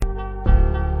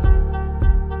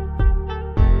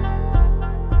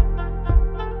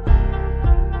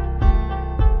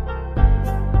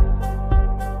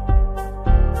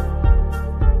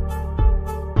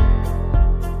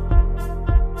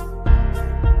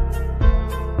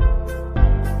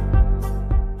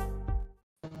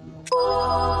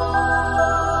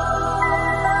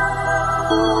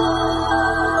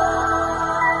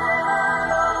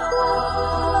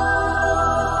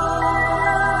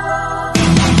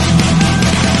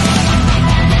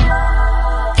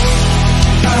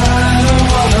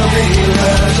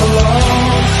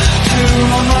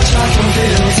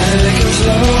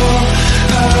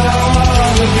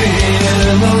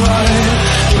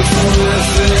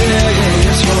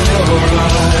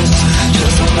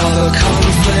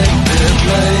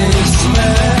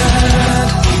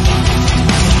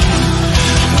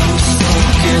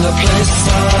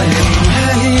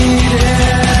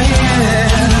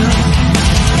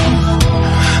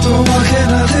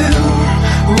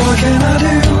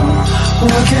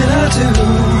What can I do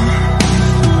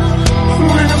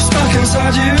when I'm stuck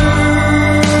inside you?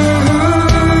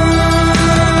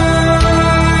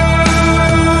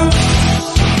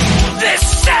 This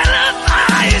cell of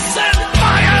ice and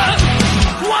fire,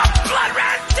 what blood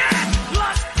red death,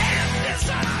 lost in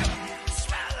desire,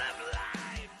 smell of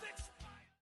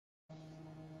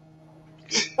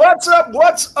life. What's up?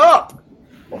 What's up?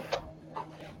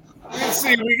 Let's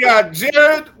see. We got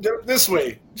Jarad this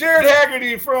way. Jarad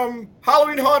Hagerty from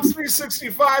Halloween Haunts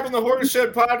 365 and the Horror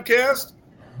Shed podcast.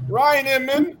 Ryan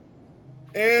Inman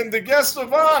and the guest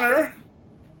of honor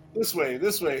this way,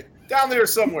 down there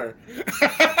somewhere.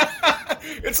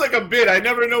 It's like a bit. I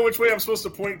never know which way I'm supposed to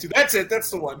point to. That's it. That's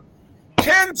the one.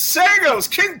 Ken Sagoes,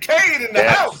 Kincaid in the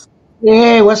house.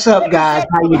 Hey, what's up, guys?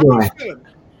 How you doing?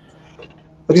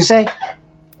 What'd you say?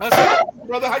 I said,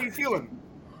 brother, how you feeling?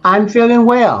 I'm feeling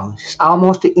well. It's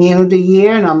almost the end of the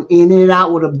year, and I'm ending it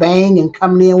out with a bang and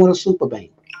coming in with a super bang.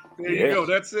 There you go.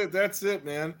 That's it,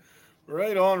 man.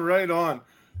 Right on.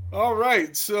 All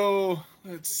right, so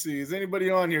let's see. Is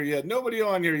anybody on here yet? Nobody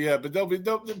on here yet, but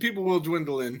the people will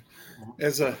dwindle in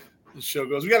as the show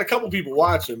goes. We got a couple people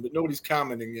watching, but nobody's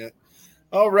commenting yet.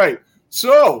 All right,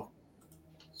 so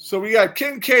we got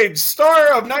Kincaid,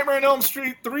 star of Nightmare on Elm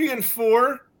Street 3 and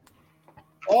 4.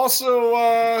 Also,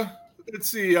 let's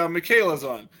see, Michaela's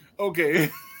on. Okay,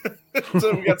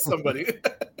 so we got somebody.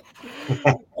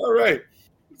 All right,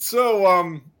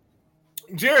 so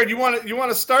Jarad, you want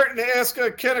to start and ask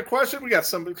Ken a question? We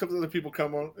got a couple other people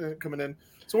coming in.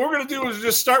 So what we're gonna do is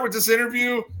just start with this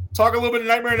interview, talk a little bit of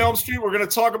Nightmare on Elm Street. We're gonna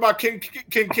talk about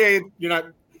Kincaid,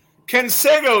 Ken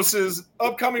Sagoes'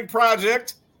 upcoming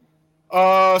project,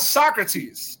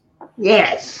 Socrates.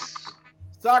 Yes.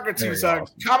 Socrates,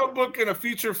 comic book and a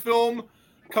feature film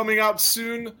coming out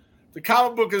soon. The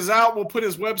comic book is out. We'll put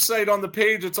his website on the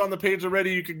page. It's on the page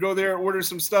already. You can go there and order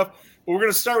some stuff. But we're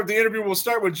going to start with the interview. We'll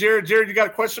start with Jarad. Jarad, you got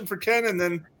a question for Ken? And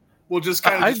then we'll just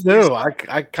kind of... I do.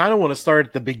 I kind of want to start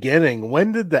at the beginning.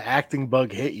 When did the acting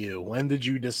bug hit you? When did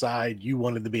you decide you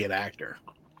wanted to be an actor?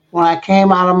 When I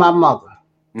came out of my mother.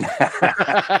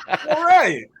 All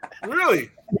right.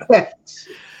 Really?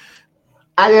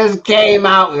 I just came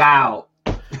out loud.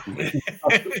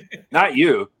 Not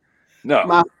you. No.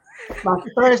 My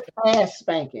first ass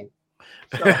spanking.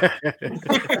 So,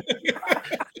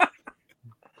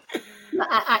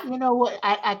 you know what?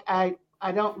 I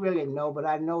don't really know, but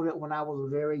I know that when I was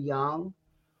very young,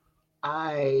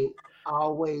 I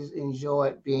always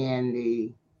enjoyed being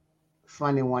the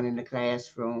funny one in the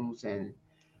classrooms. And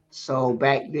so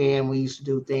back then we used to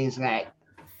do things like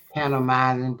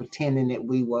pantomiming, pretending that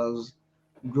we was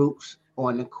groups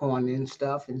on the corner and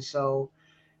stuff. And so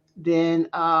then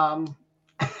I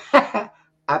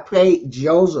played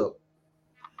Joseph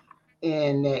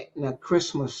in the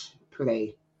Christmas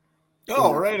play.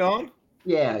 Oh, right on.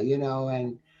 Yeah,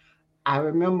 and I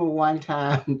remember one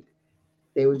time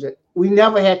we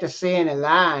never had to say any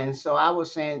lines, so I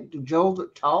was saying, "Do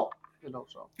Joseph talk?"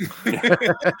 So.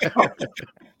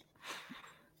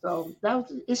 So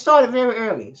it started very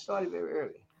early.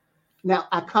 Now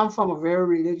I come from a very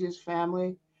religious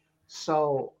family,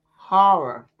 so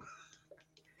horror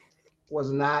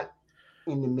was not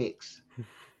in the mix.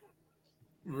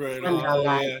 Right.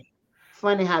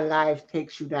 Funny how life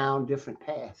takes you down different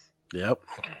paths. Yep.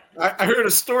 I heard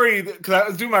a story because I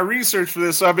was doing my research for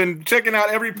this. So I've been checking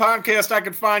out every podcast I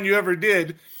could find you ever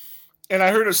did. And I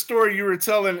heard a story you were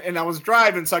telling, and I was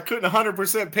driving, so I couldn't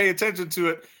 100% pay attention to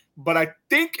it. But I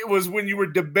think it was when you were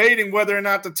debating whether or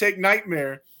not to take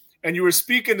Nightmare, and you were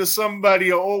speaking to somebody,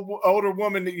 an older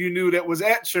woman that you knew that was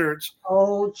at church.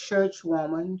 Old church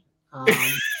woman.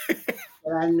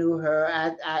 But I knew her.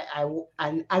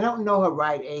 I don't know her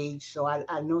right age, so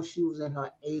I know she was in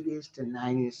her 80s to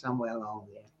 90s, somewhere along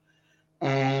there.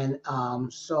 And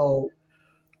so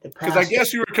because I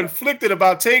guess you were conflicted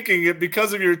about taking it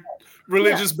because of your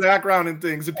religious background and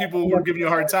things, and people were giving you a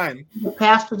hard time. The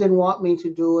pastor didn't want me to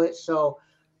do it, so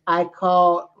I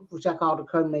called the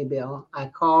Colonel Bill. I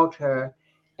called her,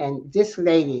 and this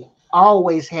lady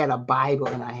always had a Bible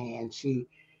in her hand. She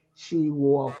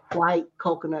wore a white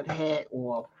coconut hat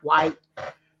or white.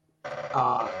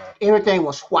 Everything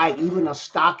was white. Even her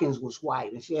stockings was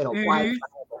white, and she had a white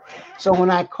Bible. So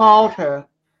when I called her,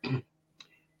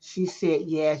 she said,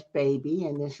 "Yes, baby,"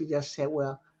 and then she just said,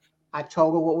 "Well," I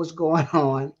told her what was going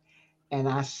on, and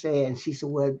she said,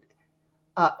 "Well,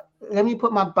 let me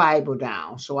put my Bible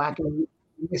down so I can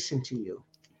listen to you."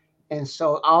 And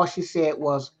so all she said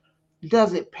was,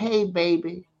 "Does it pay,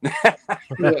 baby?"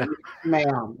 Yeah,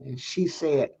 ma'am. And she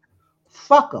said,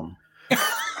 "Fuck them."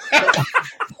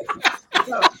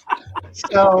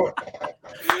 So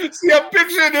See, I'm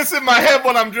picturing this in my head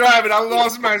when I'm driving. I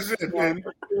lost my shit, man.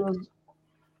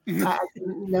 I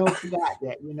never forgot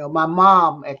that. My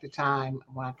mom at the time,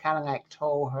 when I kind of like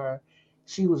told her,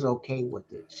 she was okay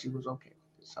with it. She was okay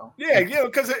with it. So Yeah,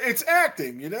 because it's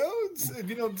acting. It's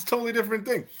it's a totally different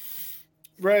thing.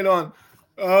 Right on.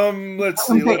 Let's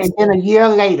see. And then a year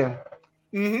later,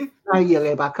 Mm-hmm. not a year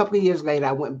later, about a couple of years later,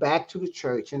 I went back to the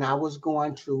church and I was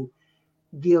going to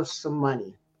give some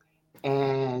money.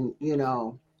 And,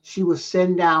 she was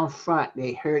sitting down front.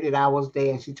 They heard that I was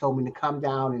there and she told me to come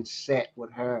down and sit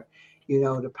with her.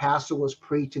 The pastor was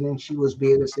preaching and she was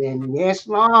busy saying, "Yes,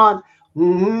 Lord."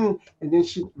 Mm-hmm. And then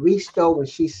she reached over and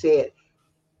she said,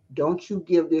 "Don't you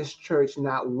give this church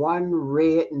not one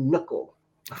red nickel."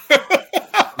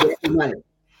 Money.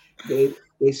 They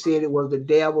said it was the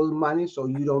devil's money, so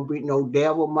you don't bring no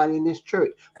devil money in this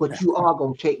church, but you are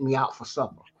going to take me out for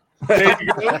supper. There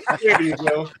you go. There you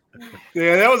go.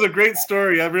 Yeah, that was a great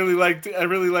story. I really liked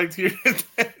hearing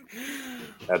that.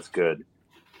 That's good.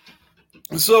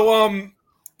 So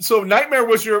Nightmare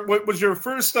was your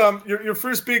first your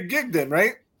first big gig then,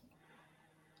 right?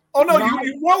 Oh no,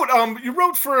 you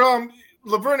wrote for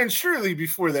Laverne and Shirley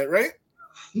before that, right?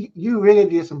 You really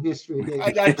did some history,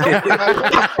 didn't you? I told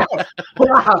you.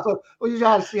 Wow. So you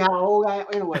trying to see how old I am?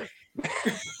 Anyway,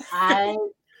 I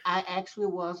actually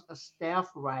was a staff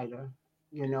writer,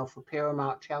 for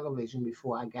Paramount Television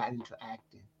before I got into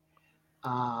acting.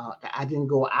 I didn't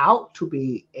go out to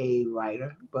be a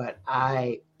writer, but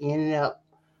I ended up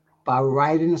by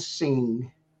writing a scene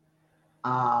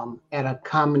at a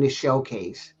comedy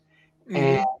showcase,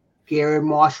 and Gary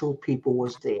Marshall people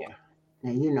was there.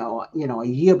 And a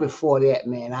year before that,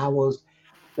 man, I was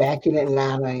back in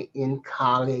Atlanta in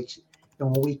college. And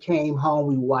when we came home,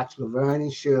 we watched Laverne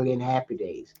and Shirley and Happy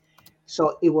Days.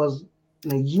 So it was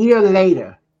a year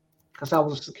later, because I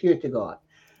was a security guard.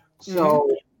 So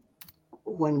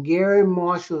when Gary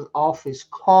Marshall's office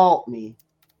called me,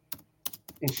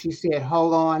 and she said,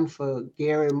 "Hold on for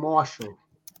Gary Marshall,"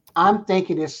 I'm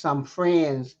thinking there's some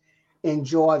friends in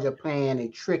Georgia playing a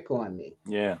trick on me.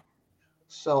 Yeah.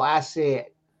 So I said,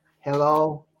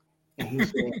 "Hello," and he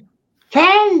said,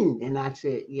 "Ken," and I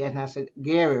said, "Yeah," and I said,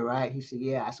 "Gary, right?" He said,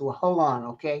 "Yeah." I said, "Well, hold on,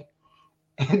 okay."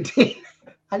 And then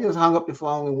I just hung up the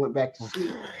phone and went back to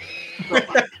sleep.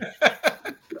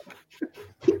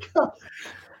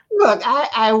 Look,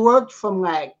 I worked from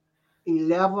like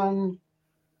 11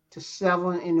 to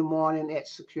 7 in the morning at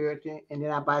security, and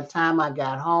then by the time I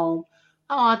got home,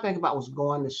 all I think about was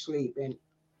going to sleep. And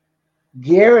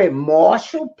Gary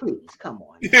Marshall, please come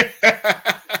on.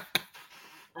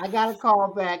 I got a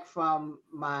call back from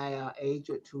my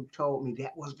agent who told me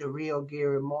that was the real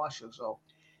Gary Marshall. So,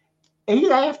 and he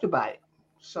laughed about it.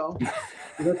 So,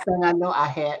 the thing I know,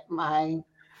 I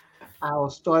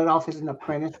was started off as an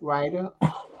apprentice writer.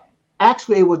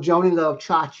 Actually, it was Joni Love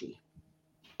Chachi.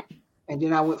 And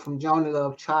then I went from Joni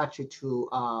Love Chachi to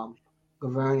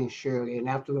Laverne and Shirley. And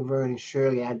after Laverne and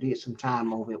Shirley, I did some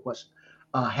time over it was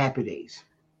Happy Days.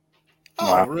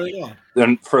 Oh, wow. Really? Yeah.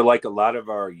 Then for like a lot of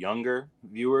our younger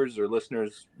viewers or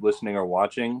listeners listening or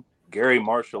watching, Gary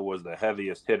Marshall was the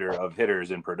heaviest hitter of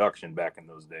hitters in production back in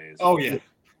those days. Oh yeah.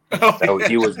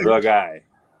 He was the guy.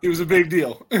 He was a big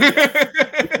deal. He was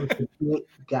a big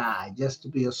guy just to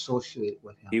be associated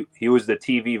with him. He was the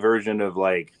TV version of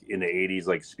like in the 80s,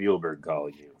 like Spielberg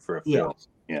calling you for a film.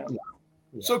 Yeah.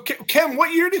 So Ken,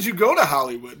 what year did you go to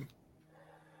Hollywood?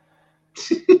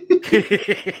 or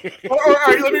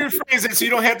let me rephrase it so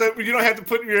you don't have to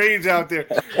put your age out there.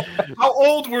 How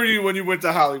old were you when you went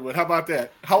to Hollywood? How about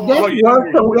that?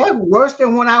 That's worse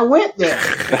than when I went there.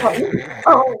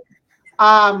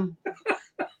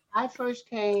 I first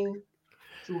came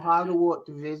to Hollywood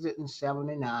to visit in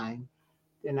 79.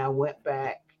 Then I went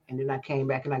back, and then I came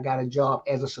back and I got a job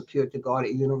as a security guard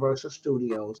at Universal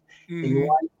Studios. And you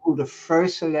want to know who the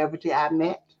first celebrity I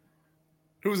met?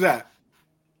 Who's that?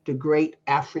 The great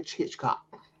Alfred Hitchcock.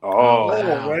 Oh,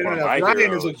 right on.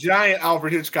 Brian is a giant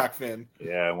Alfred Hitchcock fan.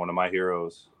 Yeah, one of my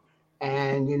heroes.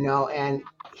 And and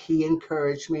he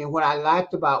encouraged me. And what I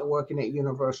liked about working at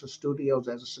Universal Studios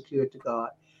as a security guard,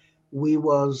 we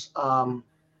was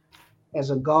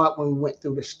as a guard when we went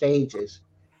through the stages.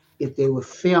 If they were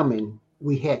filming,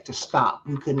 we had to stop.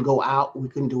 We couldn't go out. We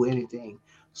couldn't do anything.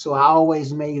 So I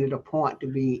always made it a point to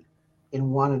be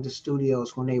in one of the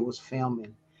studios when they was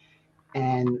filming.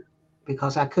 And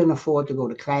because I couldn't afford to go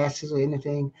to classes or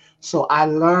anything. So I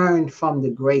learned from the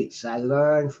greats. I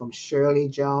learned from Shirley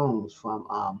Jones, from,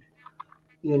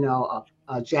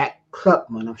 Jack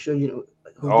Klugman. I'm sure you know.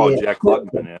 Jack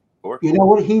Klugman, yeah. Of course. You know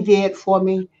what he did for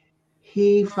me?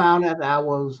 He found out I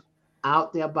was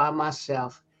out there by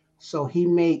myself. So he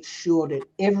made sure that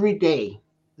every day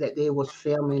that they was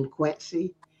filming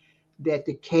Quincy, that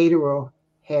the caterer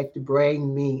had to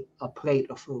bring me a plate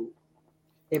of food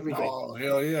every day. Oh,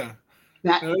 hell yeah.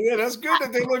 Now, Hell yeah, that's good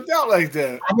that they looked out like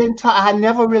that. I didn't talk. I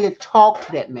never really talked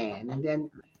to that man. And then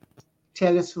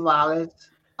Telly Savalas,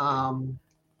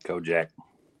 Kojak.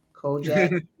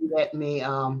 Kojak let me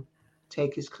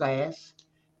take his class,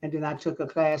 and then I took a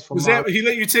class from. Was that he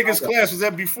let you take his class? Was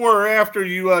that before or after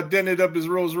you dented up his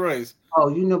Rolls Royce? Oh,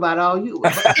 you know about all you.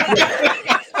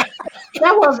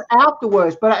 That was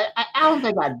afterwards, but I don't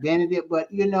think I dented it. But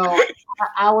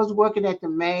I was working at the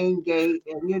main gate,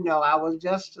 and I was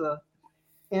just a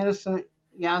innocent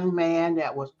young man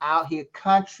that was out here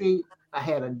country. I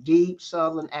had a deep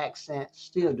Southern accent,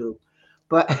 still do,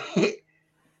 but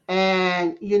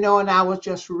and I was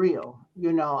just real.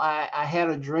 I had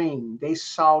a dream. They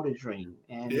saw the dream,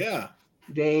 and Yeah.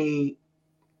 they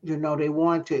they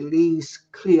wanted to at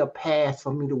least clear a path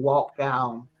for me to walk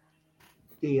down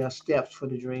the steps for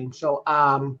the dream. So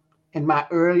in my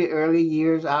early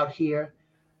years out here,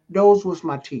 those was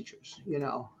my teachers.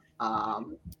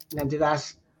 And did I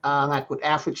like with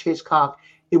Alfred Hitchcock?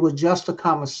 It was just a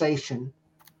conversation,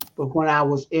 but when I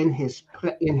was in his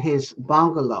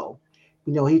bungalow,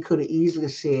 he could have easily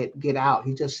said, "Get out."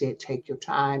 He just said, "Take your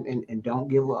time and don't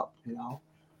give up." And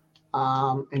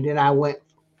then I went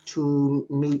to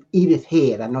meet Edith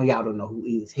Head. I know y'all don't know who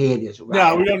Edith Head is, right?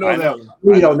 No, we don't know that one.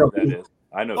 We don't know who that is.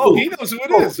 I know. Oh, he knows who it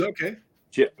is. Okay.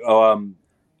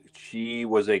 She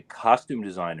was a costume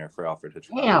designer for Alfred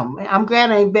Hitchcock. Damn, I'm glad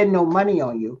I ain't betting no money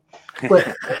on you.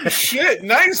 But shit,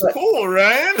 nice pull,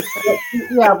 Ryan.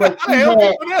 Yeah, but she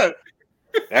had,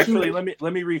 actually, let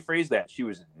me rephrase that. She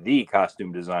was the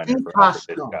costume designer for Alfred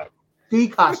Hitchcock. The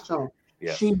costume.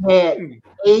 Yes. She had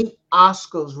 8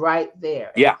 Oscars right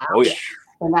there. Yeah. Oh yeah.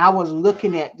 And I was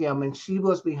looking at them, and she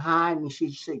was behind me. She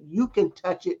said, "You can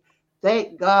touch it."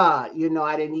 Thank God,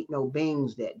 I didn't eat no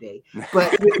beans that day.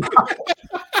 But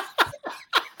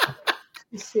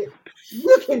she said,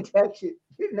 "You can touch it,"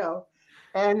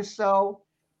 And so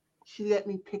she let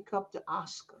me pick up the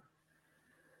Oscar.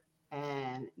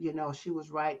 And, she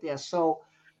was right there. So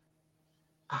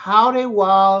how they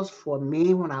was for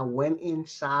me when I went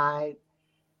inside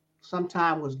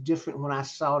sometimes was different when I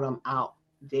saw them out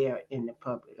there in the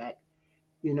public. Like,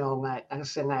 like I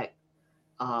said, like,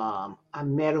 I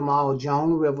met them all.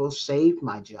 Joan Rivers saved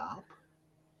my job.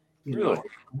 Really?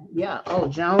 Yeah. Oh,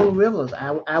 Joan Rivers.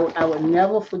 I would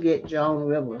never forget Joan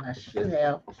Rivers. I should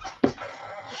have.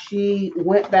 She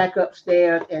went back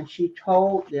upstairs and she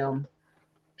told them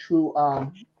to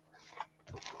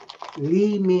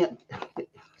leave me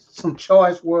some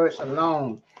choice words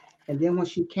alone. And then when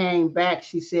she came back,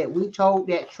 she said, "We told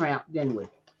that tramp, didn't we?"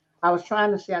 I was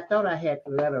trying to say, I thought I had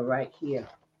the letter right here.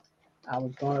 I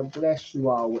was going to bless you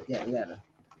all with that letter.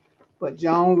 But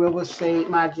Joan Rivers saved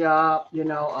my job.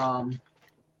 I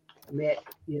met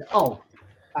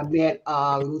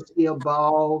Lucille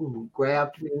Ball, who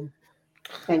grabbed me.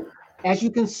 And as you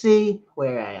can see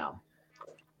where I am,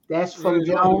 that's from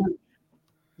Joan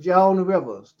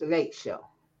Rivers, The Late Show.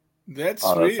 That's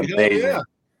sweet. That's amazing. Yeah.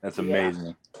 That's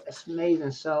amazing. That's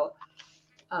amazing. So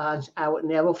I would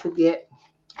never forget.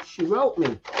 She wrote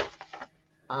me.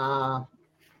 I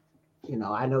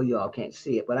know you all can't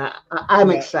see it, but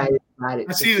I'm excited about it.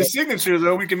 I see the signature,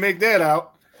 though. We can make that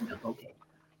out. Okay.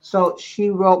 So she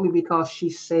wrote me because she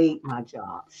saved my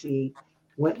job. She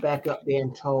went back up there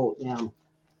and told them,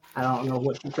 I don't know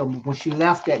what she told me. When she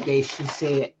left that day, she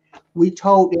said, "We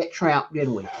told that tramp,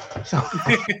 didn't we?"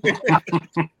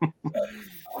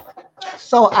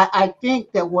 So I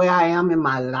think that where I am in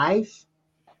my life,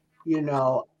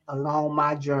 along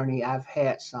my journey, I've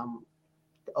had some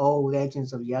old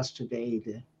legends of yesterday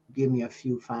to give me a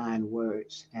few fine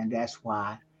words. And that's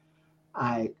why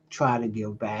I try to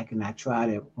give back and I try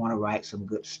to want to write some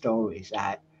good stories.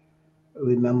 I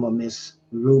remember Miss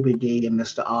Ruby Dee and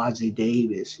Mr. Ozzie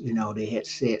Davis, they had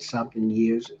said something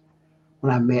years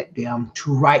when I met them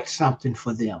to write something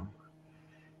for them.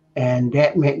 And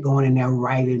that meant going in there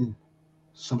writing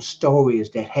some stories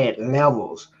that had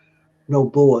levels, no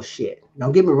bullshit.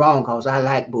 Don't get me wrong, because I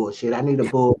like bullshit. I need a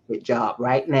bullshit job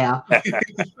right now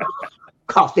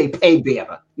because they pay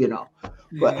better,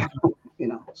 But,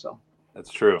 so.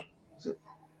 That's true.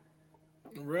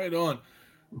 Right on.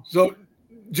 So,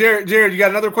 Jared, you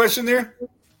got another question there?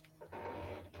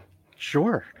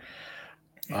 Sure.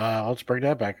 Let's bring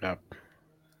that back up.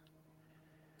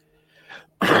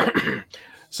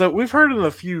 So we've heard in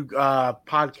a few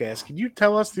podcasts. Can you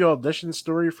tell us the audition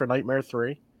story for Nightmare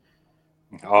 3?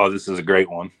 Oh, this is a great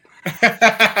one.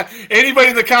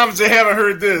 Anybody in the comments that haven't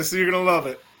heard this, you're going to love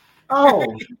it. Oh,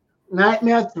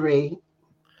 Nightmare 3,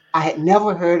 I had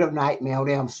never heard of Nightmare on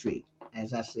Elm Street,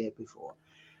 as I said before.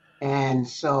 And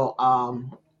so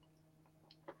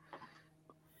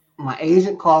my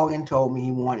agent called and told me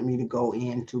he wanted me to go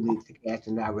in to meet the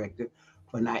casting director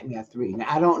for Nightmare 3. Now,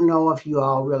 I don't know if you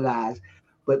all realize,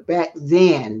 but back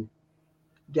then,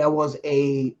 there was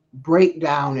a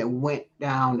breakdown that went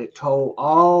down that told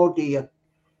all the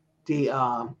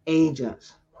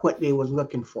agents what they was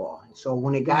looking for. So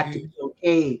when it got to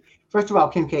Kincaid, first of all,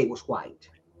 Kincaid was white.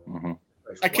 Mm-hmm.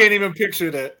 I can't even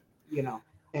picture that. You know,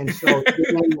 and so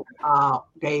then,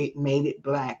 they made it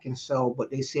black, and so,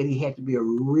 but they said he had to be a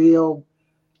real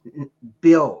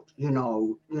build,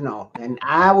 and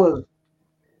I was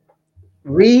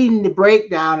reading the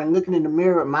breakdown and looking in the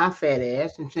mirror at my fat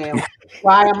ass and saying,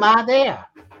 why am I there?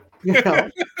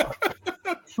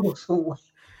 So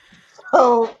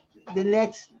the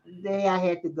next day I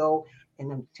had to go,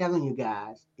 and I'm telling you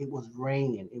guys, it was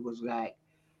raining. It was like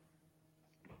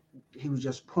he was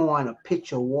just pouring a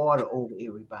pitcher of water over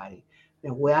everybody.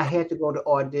 And where I had to go to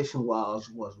audition was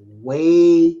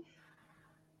way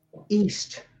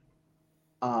east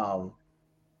of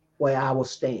where I was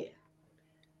staying.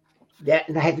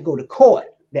 And I had to go to court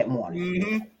that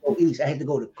morning. Go east. I had to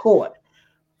go to court.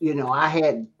 I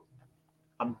had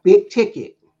a big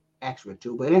ticket, actually,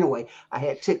 too. But anyway, I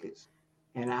had tickets.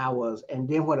 And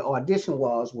then where the audition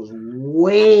was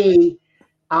way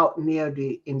out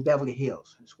in Beverly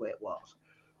Hills. That's where it was.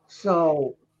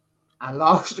 So I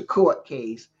lost the court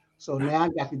case. So now I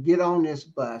got to get on this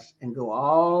bus and go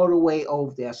all the way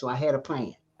over there. So I had a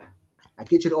plan. I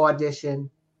get to the audition.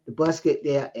 The bus get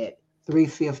there at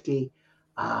 3:50.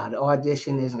 The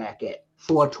audition is like at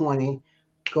 4:20.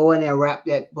 Go in there, wrap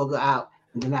that booger out,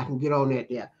 and then I can get on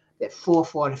that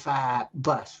 4:45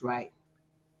 bus, right?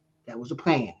 That was the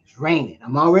plan. It's raining.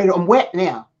 I'm wet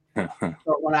now.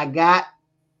 So when I got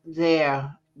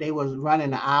there, they was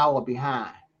running an hour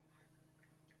behind.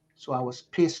 So I was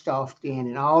pissed off then.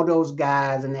 And all those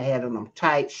guys, and they had on them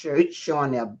tight shirts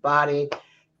showing their body.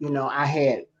 I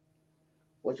had,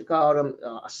 what you call them,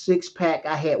 a 6-pack.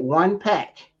 I had 1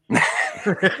 pack.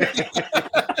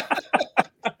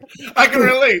 I can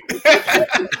relate.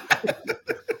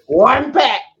 1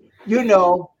 pack,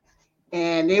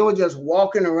 and they were just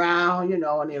walking around,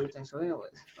 and everything. So anyway,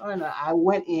 I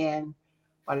went in.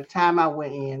 By the time I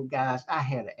went in, guys, I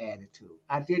had an attitude.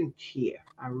 I didn't care.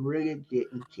 I really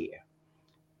didn't care.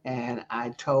 And I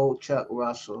told Chuck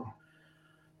Russell,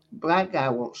 black guy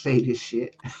won't say this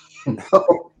shit. And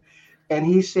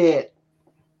he said,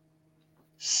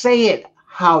 say it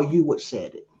how you would say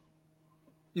it.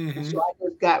 And so I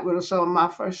just got rid of some of my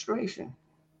frustration.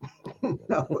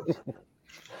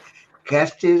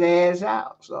 Cussed his ass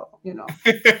out. So,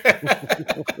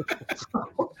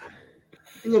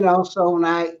 so when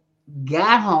I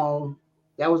got home,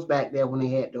 that was back there when they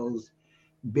had those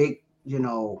big,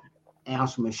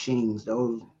 ounce machines,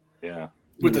 those. Yeah.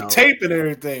 With the tape and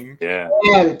everything. Yeah.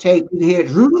 Yeah, the tape.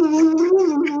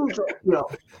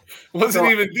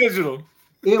 Wasn't even digital.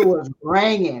 It was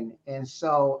ringing. And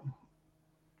so,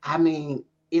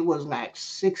 it was like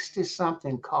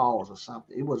 60-something calls or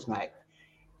something. It was like,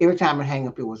 every time I hang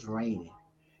up, it was raining.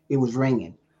 It was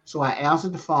ringing. So I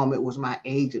answered the phone. It was my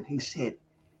agent. He said,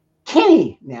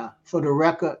 Kenny. Now, for the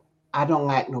record, I don't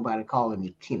like nobody calling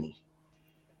me Kenny.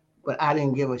 But I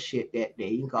didn't give a shit that day.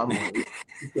 You can call me.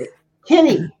 He said,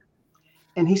 Kenny.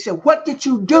 And he said, what did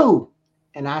you do?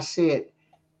 And I said,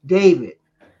 David,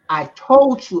 I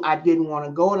told you I didn't want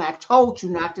to go, and I told you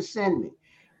not to send me.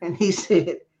 And he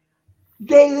said,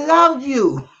 they love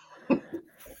you. You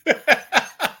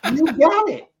got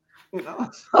it.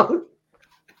 So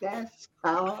that's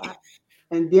how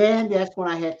and then that's when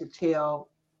I had to tell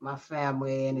my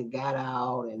family, and it got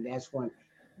out, and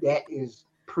that is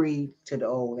pre to the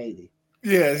old lady.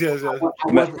 Yes. I wasn't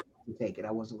going to take it.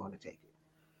 I wasn't going to take it.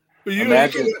 But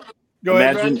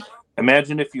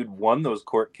imagine if you'd won those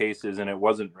court cases and it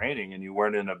wasn't raining and you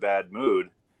weren't in a bad mood.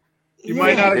 You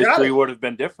might not have history would have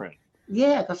been different.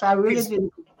 Yeah, because I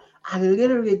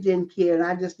literally didn't care, and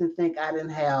I just didn't think I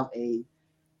didn't have a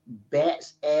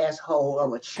bat's asshole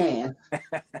of a chance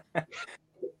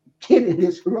getting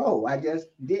this role. I just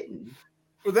didn't.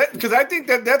 Well, because I think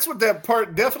that's what that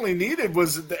part definitely needed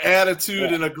was the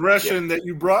attitude and aggression that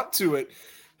you brought to it,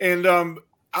 and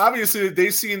obviously they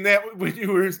seen that when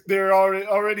you were there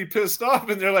already pissed off,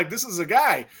 and they're like, "This is a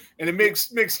guy," and it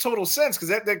makes total sense because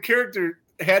that character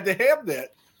had to have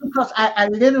that. Because I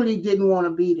literally didn't want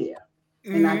to be there,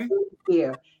 and I didn't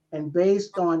care. And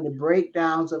based on the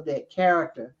breakdowns of that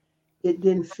character, it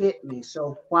didn't fit me.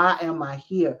 So why am I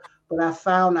here? But I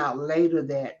found out later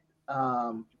that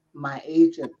my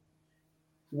agent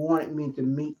wanted me to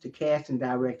meet the casting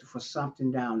director for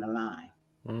something down the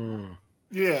line.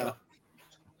 Yeah.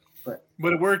 But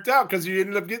it worked out because you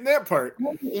ended up getting that part.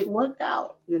 it worked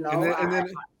out, you know. And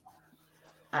then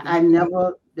I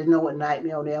never didn't know what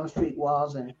Nightmare on Elm Street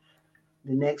was, and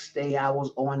the next day I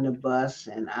was on the bus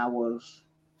and I was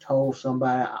told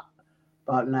somebody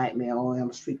about Nightmare on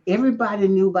Elm Street. Everybody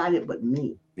knew about it but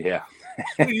me. Yeah.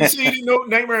 You see, you didn't know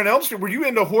Nightmare on Elm Street. Were you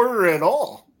into horror at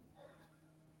all?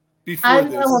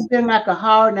 I've never been like a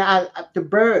horror. Now, the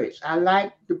Birds. I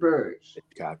like the Birds.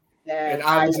 God. And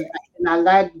I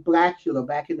like Blackula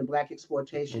back in the Black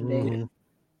exploitation days.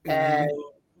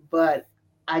 But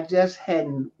I just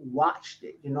hadn't watched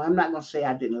it. You know, I'm not gonna say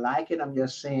I didn't like it. I'm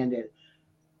just saying that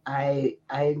I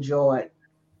enjoyed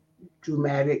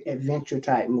dramatic adventure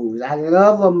type movies. I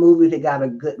love a movie that got a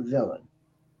good villain.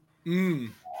 A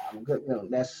good villain.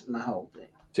 That's my whole thing.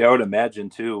 See, I would imagine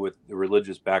too, with the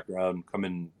religious background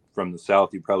coming from the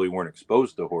South, you probably weren't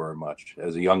exposed to horror much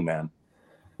as a young man.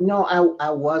 No, I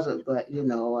wasn't, but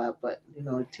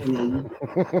teenage,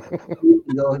 you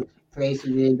go places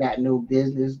you ain't got no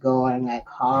business going, like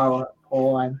horror,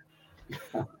 porn.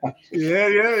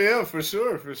 Yeah, for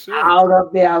sure. Out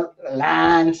up there,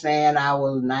 line saying I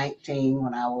was 19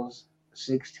 when I was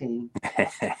 16.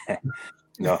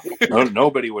 No,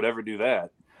 nobody would ever do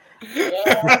that.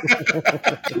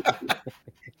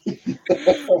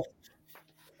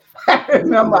 I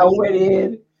remember I went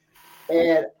in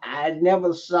and I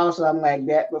never saw something like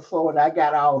that before, and I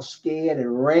got all scared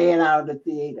and ran out of the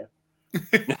theater.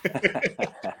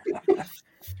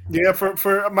 Yeah,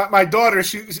 for my daughter,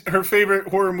 her favorite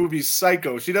horror movie is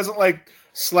Psycho. She doesn't like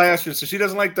slashers, so she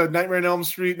doesn't like the Nightmare on Elm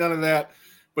Street, none of that.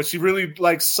 But she really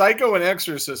likes Psycho and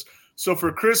Exorcist. So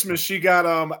for Christmas, she got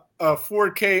a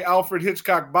 4K Alfred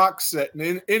Hitchcock box set, and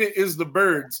in it is The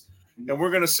Birds. And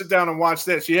we're going to sit down and watch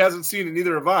that. She hasn't seen it,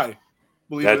 neither have I.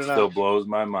 Believe it or not. That still blows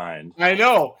my mind. I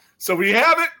know. So we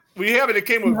have it. It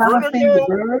came with Vertigo.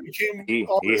 He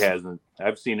hasn't.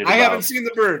 I've seen it. I haven't seen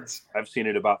The Birds. I've seen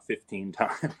it about 15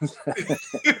 times.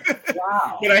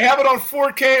 Wow. But I have it on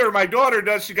 4K, or my daughter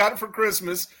does. She got it for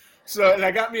Christmas. So, and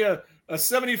I got me a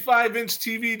 75-inch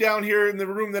TV down here in the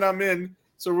room that I'm in.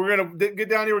 So we're going to get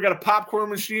down here. We got a popcorn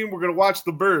machine. We're going to watch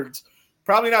The Birds.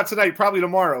 Probably not tonight, probably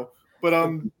tomorrow. But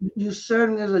you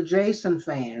certainly is a Jason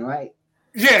fan, right?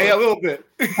 Yeah, a little bit.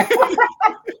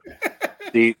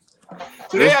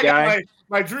 Today I got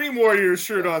my Dream Warriors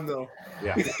shirt on, though.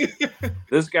 Yeah.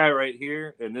 This guy right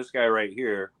here and this guy right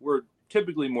here, we're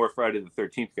typically more Friday the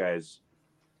 13th guys.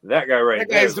 That guy right there.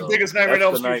 That guy is the biggest Nightmare on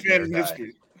Elm Street fan in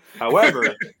history.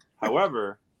 However,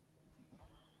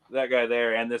 that guy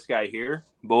there and this guy here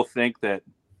both think that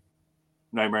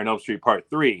Nightmare on Elm Street Part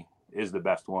 3 is the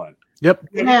best one. Yep.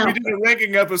 Yeah, we did a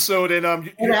ranking episode,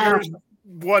 and yours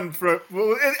won for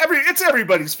it's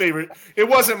everybody's favorite. It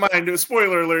wasn't mine.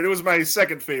 Spoiler alert! It was my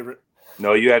second favorite.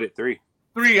 No, you had it 3.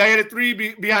 3. I had it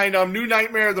 3 behind New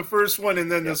Nightmare, the first one,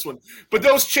 and then this one. But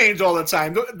those change all the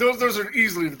time. Those are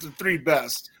easily the 3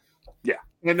 best. Yeah.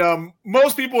 And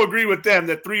most people agree with them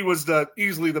that 3 was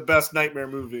easily the best Nightmare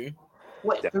movie.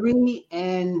 What 3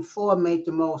 and 4 make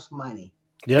the most money?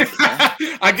 Yep.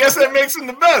 I guess that makes them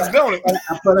the best, don't it?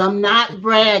 But I'm not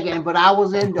bragging, but I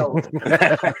was in those.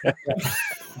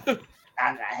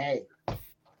 Hey.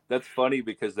 That's funny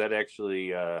because that actually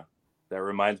that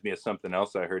reminds me of something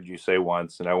else I heard you say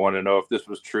once, and I want to know if this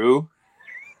was true.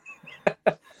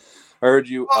 I heard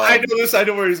you. I know this. I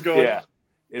know where he's going. Yeah.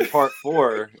 In Part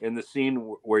 4, in the scene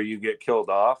where you get killed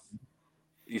off,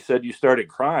 you said you started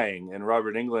crying, and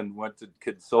Robert Englund went to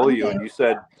console you, and you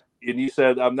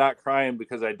said, "I'm not crying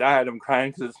because I died. I'm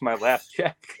crying because it's my last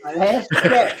check." My last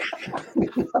check.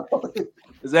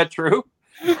 Is that true?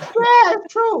 Yeah,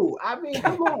 it's true. I mean,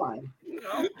 come on.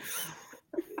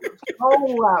 It's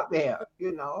cold out there.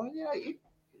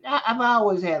 I've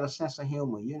always had a sense of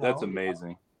humor. That's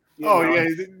amazing. Yeah,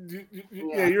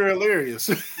 you're hilarious.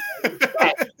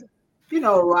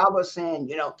 Robert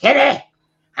saying, Kenny,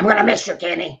 I'm gonna miss you,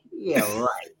 Kenny. Yeah,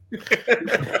 right.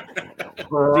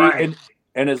 Right.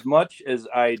 And as much as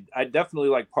I definitely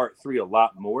like Part 3 a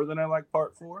lot more than I like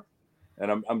Part 4, and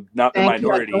I'm not the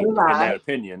minority in that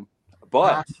opinion,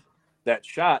 but that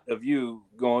shot of you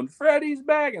going, Freddy's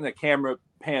back, and the camera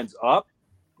pans up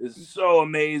is so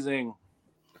amazing.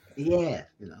 Yeah,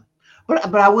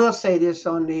 But I will say this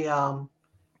on the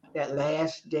that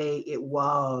last day, it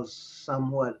was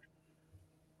somewhat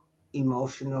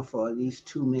emotional for these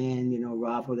two men,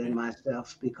 Robert and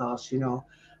myself, because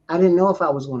I didn't know if I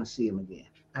was going to see him again.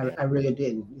 I really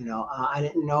didn't. I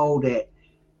didn't know that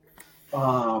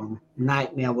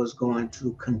Nightmare was going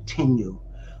to continue.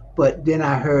 But then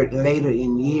I heard later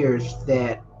in years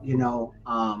that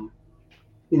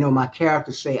my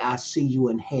character say, "I see you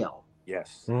in hell."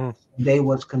 Yes. They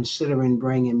was considering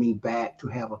bringing me back to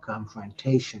have a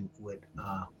confrontation with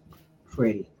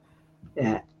Freddie.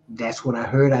 That's what I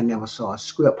heard. I never saw a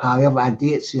script. However, I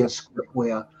did see a script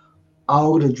where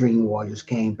all the Dream Warriors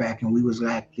came back, and we was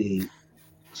like the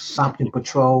something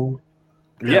patrol.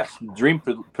 Yes, Dream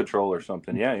Patrol or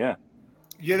something. Yeah.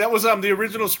 Yeah, that was the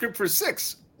original script for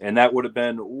 6. And that would have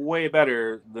been way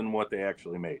better than what they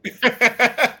actually made.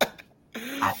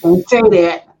 I don't say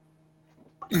that.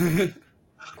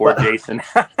 Poor Jason.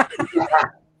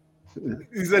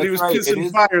 He said he was kissing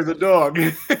Fire, the dog.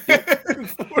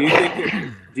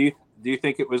 Do you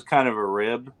think it was kind of a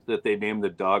rib that they named the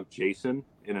dog Jason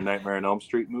in a Nightmare on Elm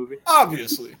Street movie?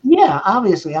 Obviously. Yeah,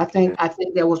 obviously. I think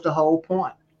that was the whole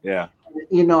point. Yeah.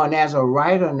 And as a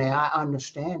writer now, I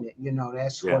understand it.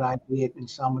 That's what I did in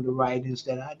some of the writings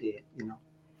that I did.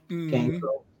 Came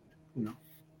through.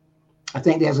 I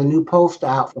think there's a new poster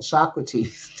out for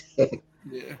Socrates.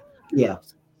 Yeah.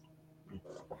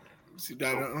 See,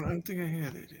 I don't think I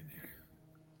had it in here.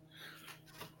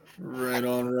 Right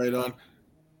on.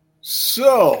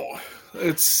 So,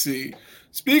 let's see.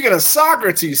 Speaking of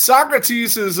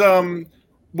Socrates is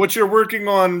what you're working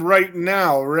on right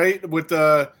now, right? With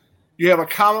you have a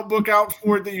comic book out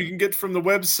for it that you can get from the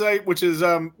website, which is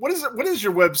what is it? What is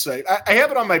your website? I have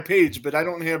it on my page, but I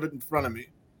don't have it in front of me.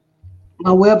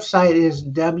 My website is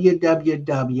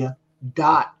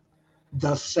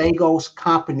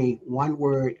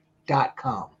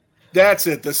www.thesagoescompany.com. That's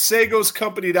it,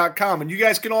 thesagoescompany.com. And you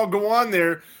guys can all go on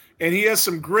there, and he has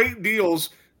some great deals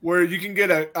where you can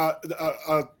get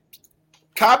a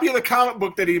copy of the comic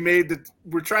book that he made that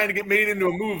we're trying to get made into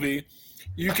a movie.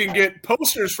 You can get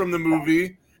posters from the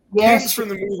movie, pins from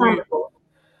the movie.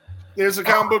 There's a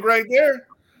comic book right there.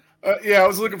 I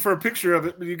was looking for a picture of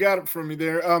it, but you got it from me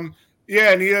there. And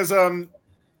he has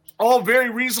all very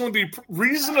reasonably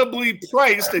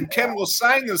priced, and Ken will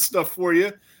sign this stuff for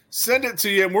you, send it to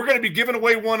you, and we're going to be giving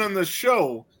away one on the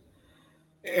show.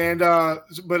 And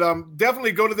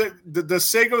definitely go to the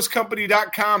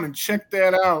sagoescompany.com and check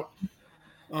that out.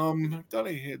 I thought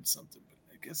I had something, but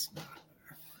I guess not.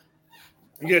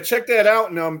 Yeah, check that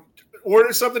out and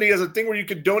order something. He has a thing where you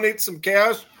can donate some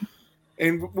cash,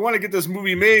 and we want to get this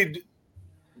movie made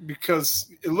because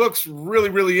it looks really,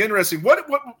 really interesting.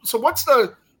 So what's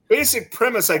the basic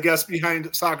premise, I guess, behind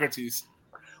Socrates?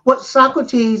 What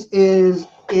Socrates is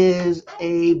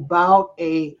about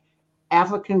a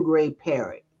African gray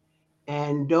parrot,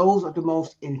 and those are the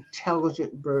most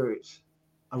intelligent birds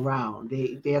around.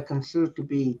 They are considered to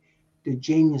be the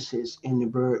geniuses in the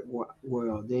bird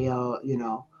world. They are,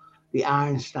 the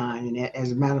Einstein, and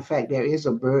as a matter of fact, there is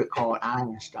a bird called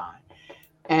Einstein.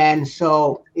 And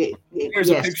so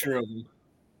there's a picture of him.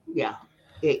 Yeah,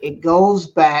 it goes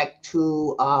back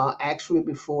to actually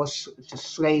before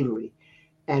slavery.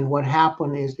 And what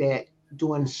happened is that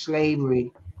during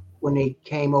slavery, when they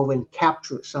came over and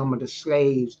captured some of the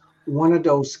slaves, one of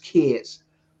those kids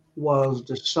was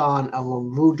the son of a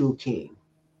voodoo king.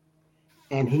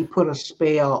 And he put a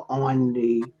spell on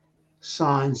the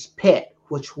son's pet,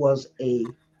 which was a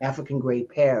African gray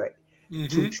parrot,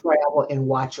 to travel and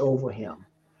watch over him.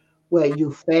 Well,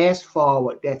 you fast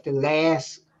forward that the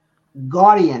last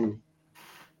guardian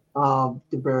of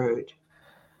the bird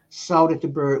saw that the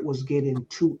bird was getting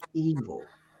too evil,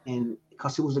 and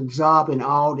because it was absorbing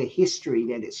all the history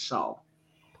that it saw.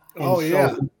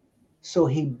 And so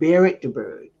he buried the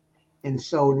bird. And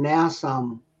so now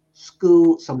some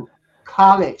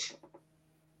college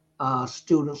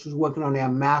students was working on their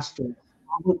master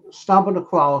stumbled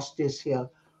across this here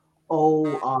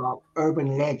old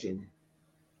urban legend,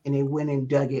 and they went and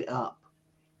dug it up,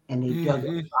 and they dug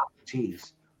up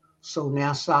Socrates. So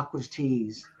now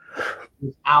Socrates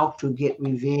is out to get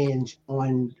revenge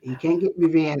on. He can't get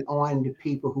revenge on the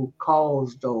people who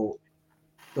caused those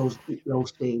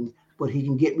things, but he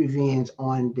can get revenge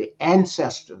on the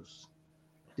ancestors,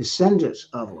 descendants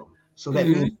of them. So that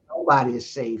means nobody is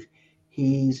safe.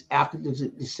 He's after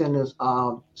the descendants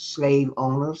of slave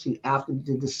owners. He's after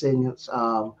the descendants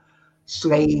of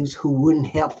slaves who wouldn't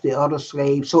help the other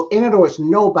slaves. So in other words,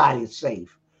 nobody is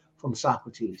safe from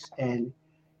Socrates. And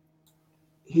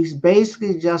he's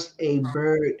basically just a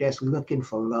bird that's looking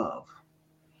for love.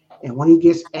 And when he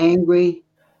gets angry,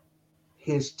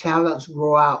 his talents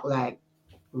grow out like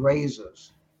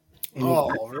razors. And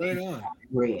right on.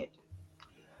 Red.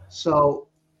 So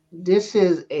this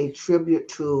is a tribute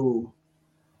to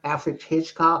Alfred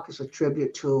Hitchcock. It's a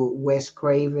tribute to Wes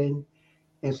Craven.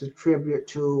 It's a tribute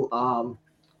to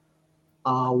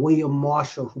William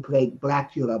Marshall, who played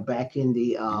Blackula back in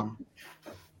the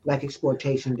Black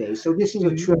Exploitation Day. So this is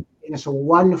a trip, and it's a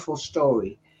wonderful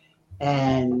story.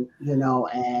 And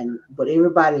but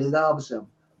everybody loves him,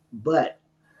 but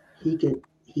he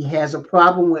has a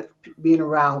problem with being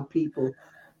around people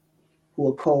who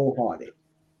are cold-hearted,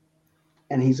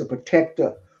 and he's a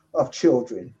protector of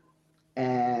children,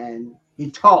 and he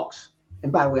talks.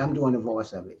 And by the way, I'm doing the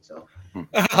voice of it, so.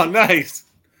 Oh, nice.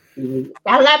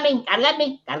 I love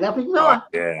me more.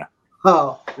 Yeah.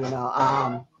 Oh,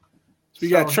 So we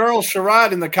got Charles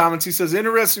Jarad in the comments. He says,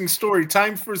 interesting story.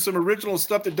 Time for some original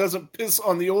stuff that doesn't piss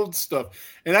on the old stuff.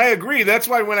 And I agree. That's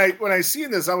why when I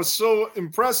seen this, I was so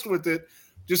impressed with it.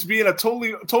 Just being a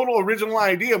total original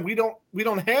idea. We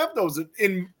don't have those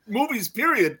in movies,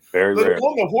 period. Very Let rare.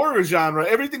 alone the horror genre.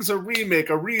 Everything's a remake,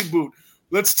 a reboot.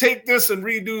 Let's take this and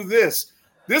redo this.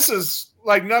 This is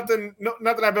like nothing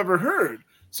I've ever heard.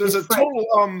 So it's a total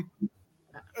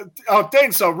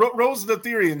thanks, Rose the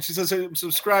Theory, and she says I'm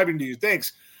subscribing to you.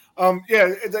 Thanks.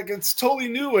 It's totally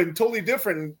new and totally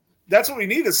different. And that's what we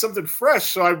need is something fresh.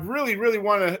 So I really, really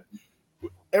want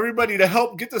everybody to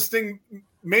help get this thing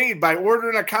made by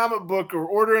ordering a comic book or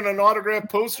ordering an autographed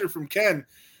poster from Ken.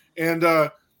 And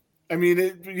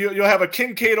you'll have a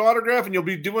Kincaid autograph, and you'll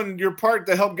be doing your part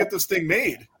to help get this thing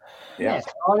made. Yeah. Yes,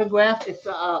 autograph. It's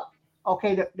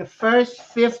okay. The first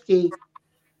 50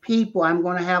 people, I'm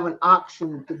going to have an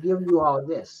auction to give you all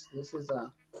this. This is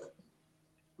a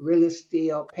really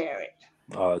steel parrot.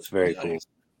 Oh, it's very cool.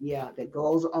 Yeah, that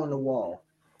goes on the wall.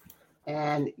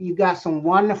 And you got some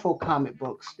wonderful comic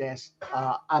books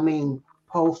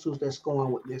posters that's going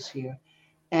with this here.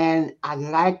 And I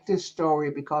like this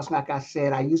story because, like I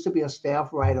said, I used to be a staff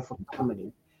writer for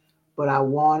comedy, but I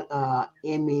won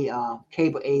Emmy,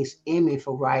 Cable Ace Emmy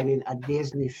for writing a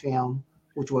Disney film,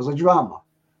 which was a drama.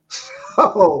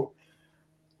 So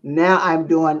now I'm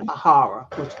doing a horror,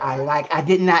 which I like. I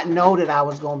did not know that I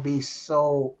was going to be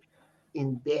so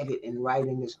embedded in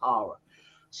writing this horror.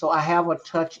 So I have a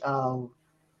touch of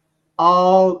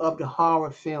all of the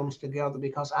horror films together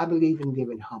because I believe in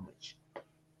giving homage.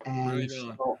 And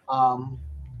so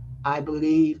I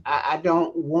believe I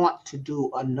don't want to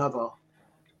do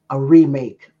a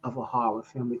remake of a horror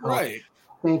film because I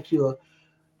think you're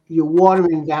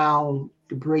watering down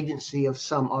the brilliancy of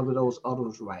some of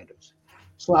those writers.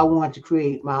 So I wanted to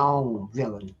create my own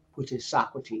villain, which is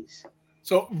Socrates.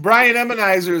 So Brian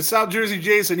Emmenizer, South Jersey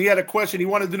Jason, he had a question. He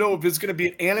wanted to know if it's going to be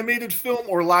an animated film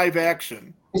or live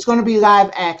action. It's going to be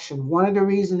live action. One of the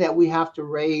reasons that we have to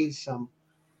raise some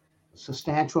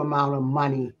substantial amount of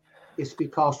money is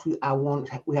because we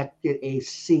have to get a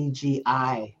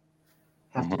CGI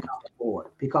have to come forward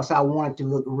because I want it to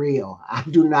look real. I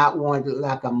do not want it to look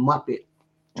like a Muppet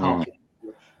talking.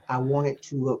 I want it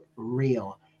to look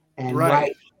real. And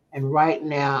right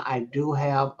now I do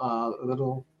have a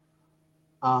little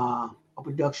a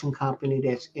production company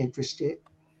that's interested,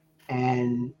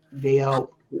 and they are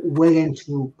willing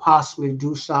to possibly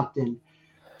do something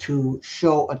to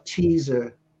show a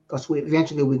teaser because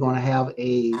eventually we're going to have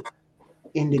a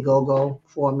Indiegogo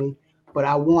for me. But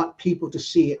I want people to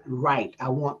see it right. I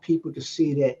want people to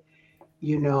see that,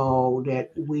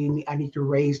 I need to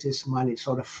raise this money.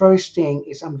 So the first thing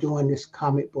is I'm doing this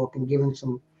comic book and giving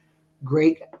some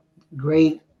great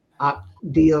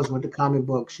deals with the comic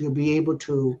books. You'll be able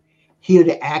to hear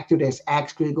the actor that's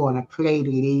actually going to play the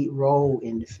lead role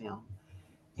in the film.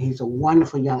 He's a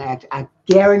wonderful young actor. I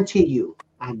guarantee you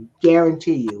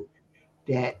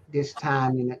that this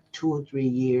time in 2 or 3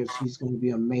 years, he's going to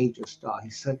be a major star.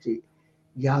 He's such a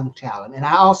young talent. And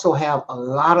I also have a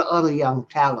lot of other young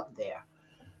talent there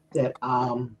that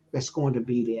that's going to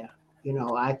be there.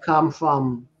 I come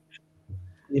from,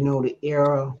 the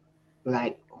era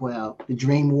the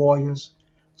Dream Warriors.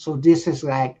 So this is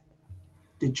like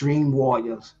the Dream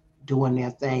Warriors doing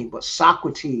their thing, but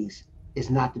Socrates is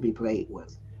not to be played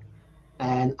with.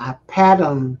 And I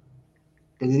patterned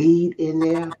the lead in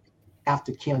there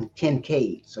after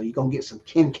Kincaid. So you're going to get some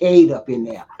Kincaid up in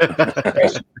there.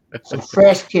 Some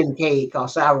fresh Kincaid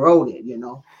because I wrote it,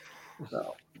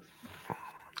 So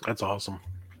that's awesome.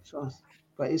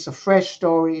 But it's a fresh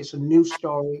story. It's a new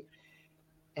story.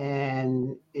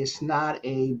 And it's not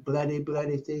a bloody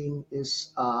thing.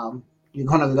 It's you're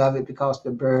gonna love it because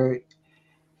the bird,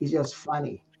 he's just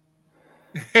funny.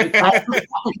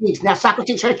 Now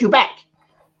Socrates hurt you back.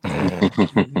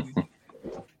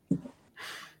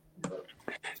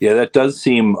 Yeah, that does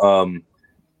seem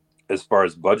as far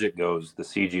as budget goes, the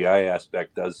CGI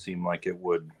aspect does seem like it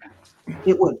would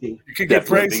be. It could get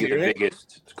pricey, the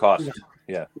biggest cost.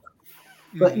 Yeah.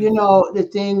 But the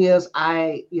thing is,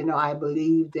 I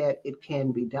believe that it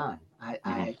can be done.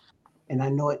 I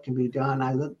know it can be done.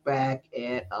 I look back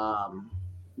at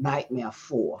Nightmare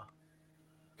 4.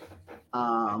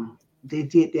 They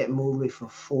did that movie for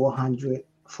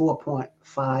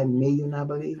 4.5 million, I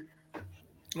believe.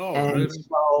 Oh, And right.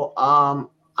 so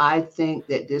I think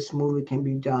that this movie can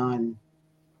be done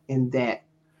in that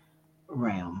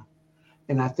realm.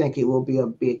 And I think it will be a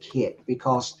big hit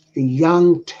because the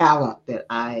young talent that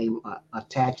I'm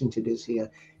attaching to this here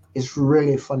is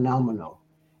really phenomenal.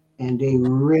 And they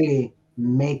really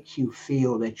make you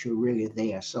feel that you're really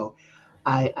there. So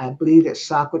I believe that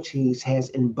Socrates has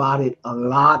embodied a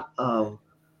lot of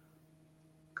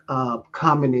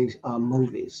comedy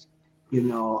movies,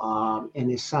 and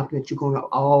it's something that you're going to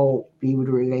all be able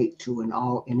to relate to and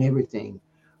everything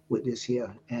with this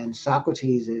here. And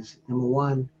Socrates is number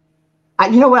one.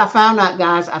 You know what I found out,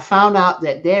 guys? I found out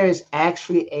that there is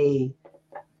actually a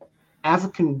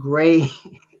African gray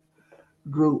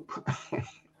group.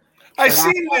 I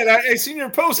seen that. I seen your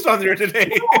post on there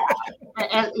today.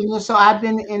 and so I've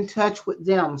been in touch with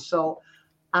them. So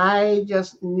I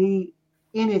just need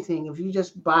anything. If you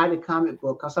just buy the comic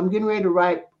book, because I'm getting ready to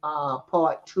write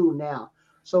part 2 now.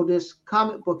 So this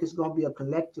comic book is going to be a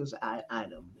collector's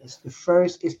item. It's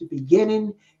the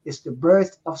beginning, it's the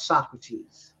birth of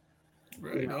Socrates.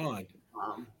 Right on.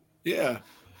 Yeah.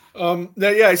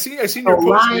 Yeah, I seen your post.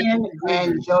 Ryan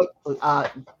and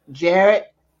Jarad.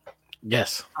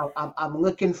 Yes. I'm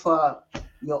looking for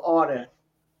your order.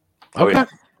 Okay.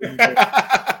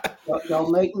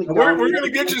 Don't make me. We're going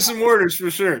to get you some orders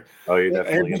for sure. Oh, you're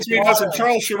definitely. Between us and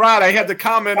Charles Jarad, I had the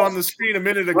comment on the screen a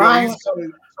minute ago.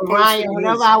 Ryan,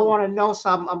 whenever I want to know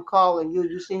something, I'm calling you.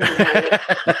 You seem to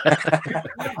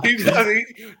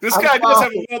this guy does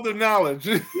have a wealth of knowledge.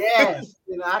 Yes.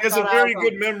 He has a very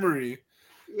good memory.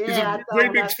 Yeah, he's a very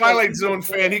big Twilight Zone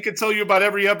fan. He could tell you about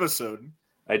every episode.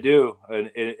 I do. And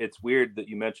it's weird that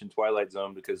you mentioned Twilight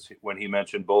Zone because when he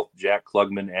mentioned both Jack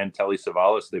Klugman and Telly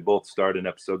Savalas, they both starred in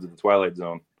episodes of the Twilight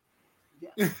Zone.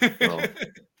 Yeah.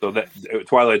 So that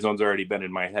Twilight Zone's already been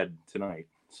in my head tonight.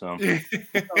 So,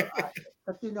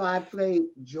 but I played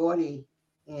Geordie,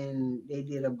 and they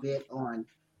did a bit on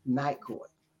Night Court.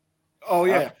 Oh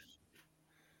yeah,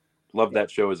 loved that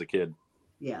show as a kid.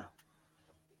 Yeah,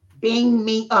 bing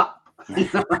me up.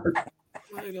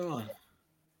 Right on.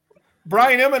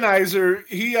 Brian Emmenizer,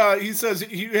 he says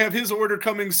you have his order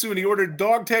coming soon. He ordered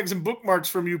dog tags and bookmarks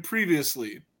from you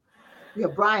previously. Yeah,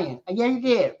 Brian. Yeah, you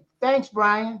did. Thanks,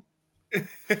 Brian.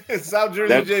 South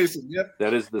Jersey Jason. Yep.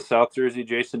 That is the South Jersey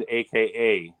Jason,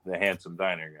 aka the handsome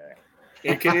diner guy.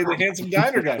 AKA the handsome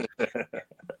diner guy.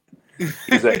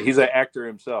 He's an actor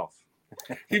himself.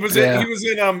 He was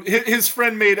in his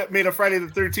friend made a Friday the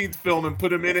 13th film and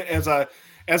put him in it as a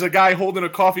guy holding a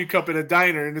coffee cup in a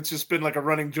diner, and it's just been like a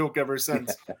running joke ever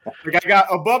since. Like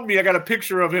above me, I got a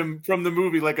picture of him from the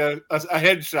movie, like a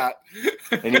headshot.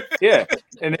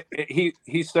 And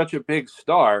he's such a big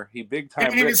star. He big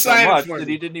time ripped so much that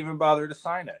he didn't even bother to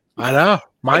sign it. I know.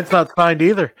 Mine's not signed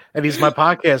either, and he's my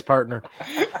podcast partner.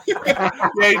 Yeah,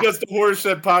 he does the Horror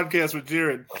Shed podcast with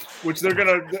Jarad, which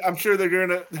I'm sure they're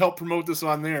gonna help promote this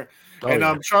on there.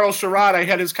 Charles Jarad, I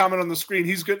had his comment on the screen.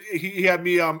 He's good. He had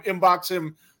me inbox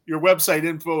him your website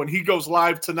info, and he goes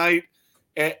live tonight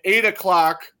at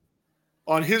 8:00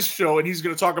 on his show, and he's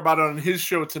going to talk about it on his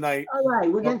show tonight. All right,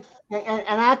 we can,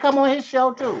 and I come on his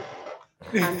show too.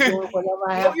 I'm doing whatever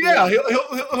I have. Yeah,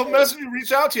 he'll message you,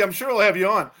 reach out to you. I'm sure he'll have you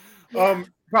on.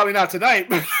 Probably not tonight,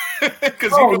 because he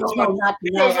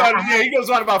goes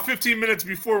on about 15 minutes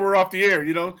before we're off the air.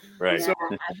 Right? Yeah, so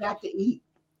I got to eat.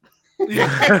 But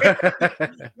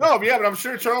I'm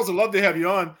sure Charles would love to have you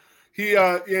on.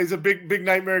 He's a big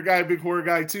nightmare guy, big horror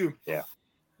guy too. Yeah.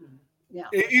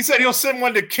 He said he'll send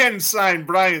one to Ken signed.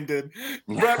 Brian did.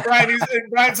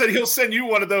 Brian said he'll send you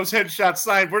one of those headshots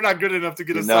signed. We're not good enough to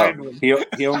get a signed one.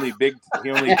 He only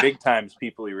big times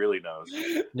people he really knows.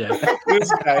 Yeah.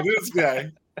 This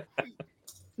guy.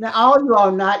 Now, all you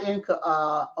are not in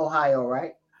Ohio,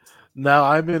 right? No,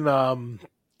 I'm in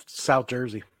South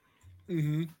Jersey.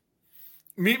 Mm-hmm.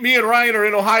 Me and Ryan are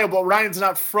in Ohio, but Ryan's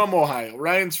not from Ohio.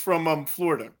 Ryan's from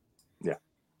Florida. Yeah.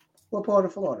 What part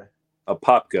of Florida?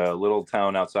 Apopka, a little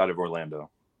town outside of Orlando.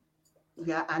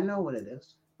 Yeah, I know what it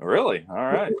is. Really? All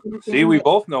right. See, we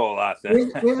both know a lot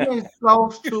then. Isn't it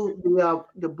close to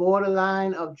the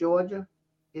borderline of Georgia?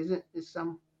 Isn't it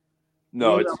some?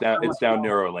 No, it's down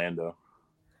near Orlando,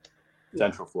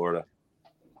 Central Florida.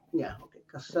 Yeah, okay.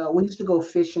 Because we used to go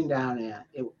fishing down there,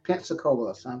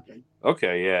 Pensacola or something.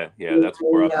 Okay, yeah, that's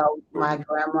where my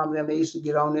grandmother, they used to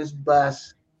get on this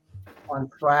bus on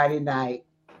Friday night,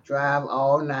 drive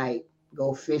all night,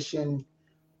 go fishing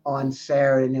on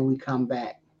Saturday, and then we come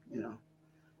back.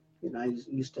 I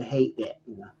used to hate that.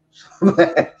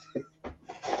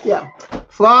 Yeah,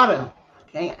 Florida.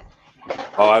 Okay.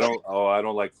 I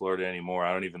don't like Florida anymore.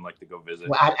 I don't even like to go visit.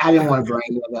 Well, I didn't want to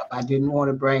bring that up. I didn't want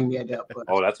to bring that up. But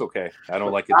that's okay. I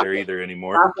don't like it there either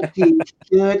anymore. Socrates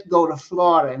should go to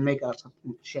Florida and make us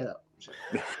shut up.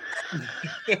 Shut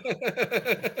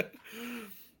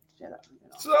up.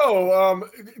 So,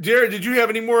 Jared, did you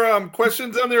have any more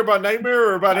questions on there about Nightmare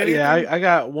or about anything? Yeah, I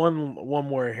got one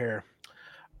more here.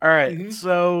 All right.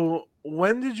 So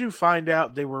when did you find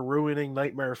out they were ruining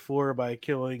Nightmare 4 by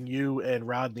killing you and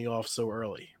Rodney off so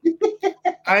early?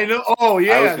 I know. Oh,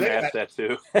 yeah. I was going to ask that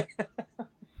too.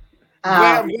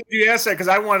 I'm glad you asked that because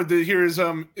I wanted to hear his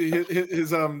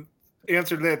answer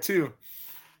to that too.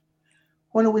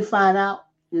 When do we find out?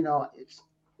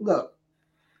 Look,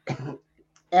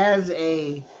 as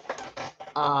a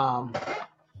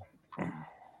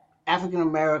African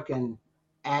American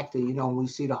actor, when we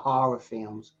see the horror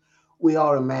films, we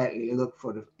automatically look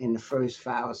for in the first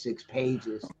 5 or 6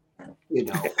 pages. We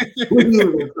were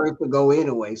the first to go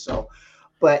anyway. So,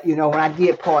 but when I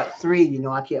did part 3,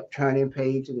 I kept turning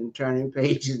pages,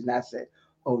 and I said,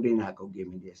 "Oh, they're not gonna give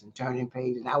me this," and turning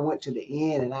pages. And I went to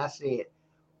the end, and I said,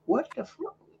 "What the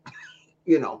fuck?"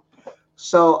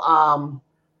 So,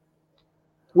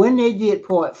 when they did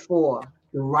part 4,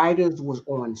 the writers was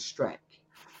on strike.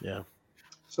 Yeah.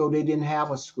 So they didn't have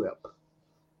a script.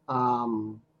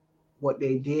 What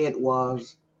they did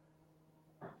was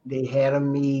they had a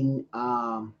meeting,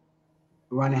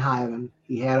 Ronnie Highland.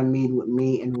 He had a meeting with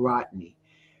me and Rodney.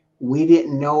 We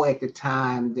didn't know at the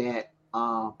time that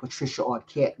Patricia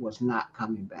Arquette was not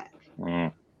coming back.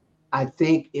 I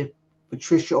think if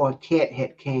Patricia Arquette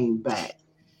had came back,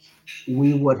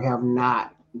 we would have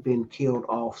not been killed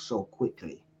off so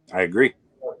quickly. I agree.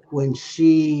 When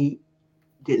she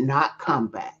did not come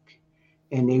back,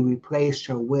 and they replaced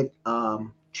her with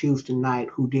Tuesday Night,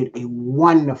 who did a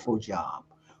wonderful job,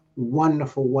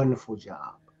 wonderful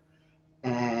job,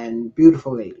 and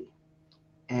beautiful lady.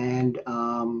 And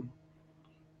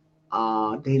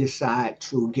they decide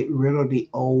to get rid of the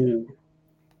old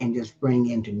and just bring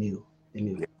in the new.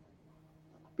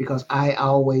 Because I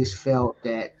always felt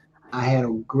that I had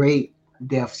a great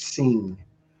death scene,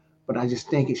 but I just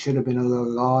think it should have been a little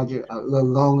larger, a little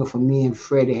longer for me and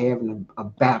Freddie having a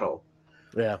battle.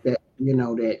 Yeah. That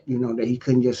that he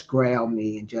couldn't just grab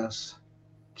me and just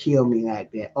kill me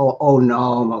like that. Oh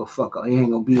no, motherfucker, he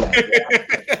ain't gonna be like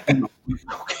that.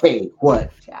 Okay,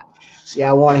 what? See,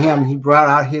 I wanted him. He brought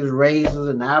out his razors,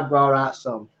 and I brought out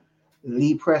some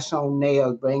Lee press on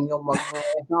nails. Bring your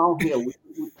motherfucker on here.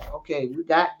 We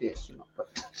got this.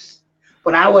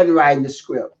 But I wasn't writing the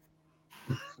script.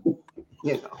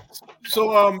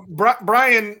 So,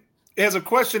 Brian has a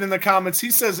question in the comments. He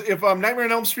says, if Nightmare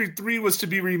on Elm Street 3 was to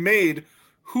be remade,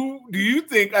 who do you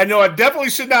think? I know I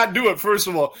definitely should not do it, first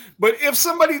of all. But if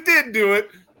somebody did do it,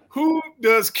 who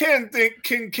does Ken think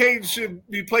Kincaid should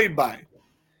be played by?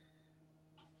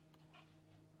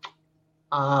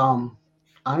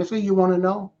 Honestly, you want to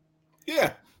know?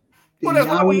 Yeah. What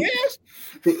else we asked?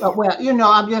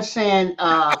 I'm just saying,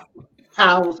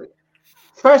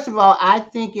 first of all, I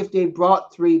think if they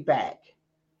brought 3 back,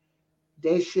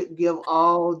 they should give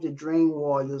all the Dream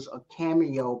Warriors a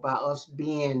cameo by us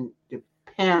being the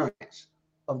parents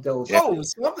of those. Oh,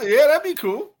 something. Yeah, that'd be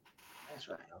cool. That's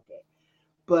right. Okay.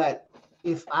 But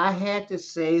if I had to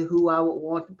say who I would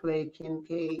want to play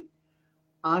Kincaid,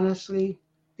 honestly,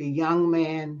 the young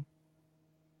man,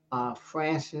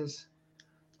 Francis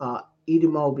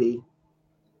Edemobi,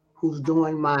 who's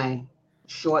doing my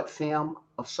short film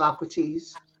of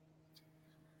Socrates,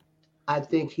 I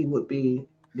think he would be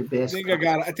the best. I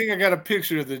think I got a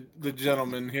picture of the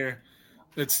gentleman here.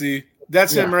 Let's see.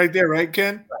 That's him right there, right,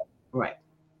 Ken? Right.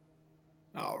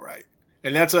 All right.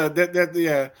 And that's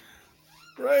right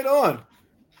on.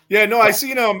 Yeah, no, I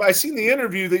seen the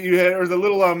interview that you had, or the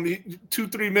little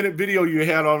 2-3 minute video you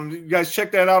had on. You guys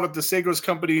check that out at the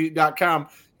sagoescompany.com.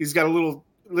 He's got a little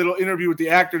interview with the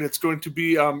actor that's going to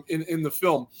be in the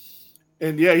film.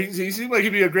 And yeah, he seemed like he'd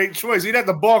be a great choice. He'd have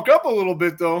to bulk up a little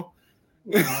bit though.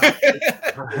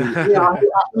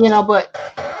 But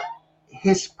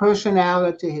his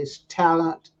personality, his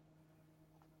talent,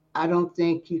 I don't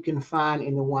think you can find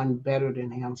anyone better than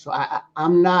him. So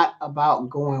I'm not about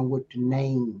going with the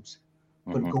names,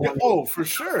 but going for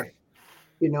sure.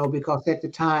 Because at the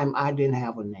time I didn't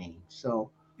have a name.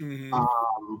 So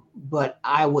but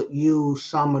I would use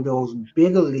some of those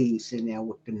bigger leads in there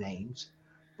with the names.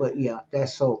 But yeah,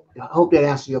 that's so. I hope that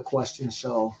answers your question.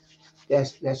 So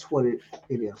that's what it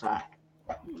is.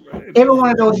 Every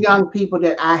one of those young people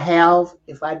that I have,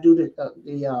 if I do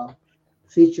the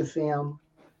feature film,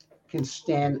 can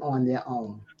stand on their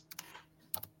own.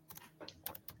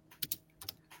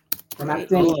 And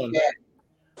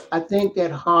I think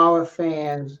that horror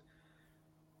fans,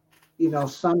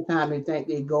 sometimes they think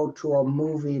they go to a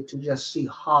movie to just see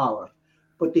horror,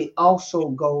 but they also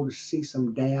go to see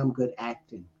some damn good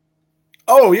acting.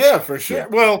 Oh yeah, for sure.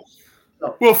 Yeah.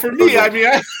 Well, for me, I mean,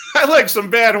 I like some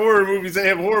bad horror movies that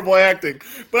have horrible acting,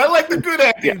 but I like the good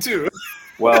acting too.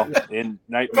 Well, in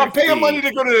Nightmare if I'm paying 3, money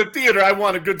to go to the theater, I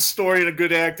want a good story and a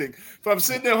good acting. If I'm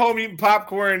sitting at home eating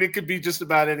popcorn, it could be just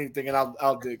about anything, and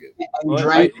I'll dig it.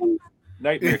 Well,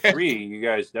 Nightmare 3, you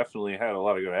guys definitely had a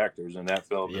lot of good actors in that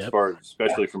film,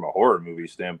 especially from a horror movie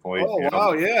standpoint. Oh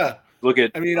wow, yeah. Look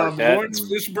at Lawrence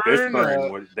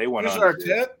Fishburne, what they went Chris on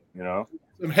Arquette, to do,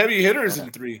 some heavy hitters in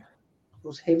 3.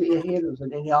 Those heavy hitters,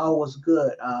 and they all was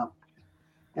good.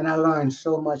 And I learned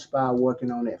so much by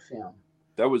working on that film.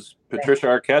 That was Patricia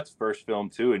Arquette's first film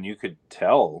too, and you could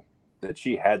tell that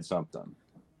she had something.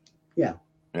 Yeah.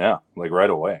 Yeah, like right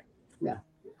away. Yeah.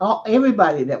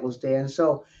 Everybody that was there. And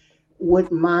so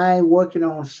with my working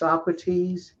on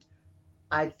Socrates,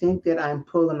 I think that I'm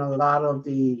pulling a lot of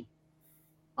the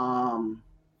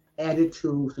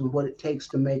attitudes and what it takes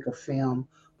to make a film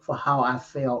for how I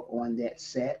felt on that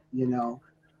set.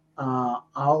 All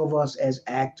of us as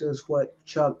actors, what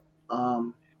Chuck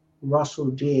Russell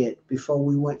did before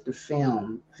we went to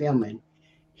filming,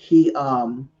 he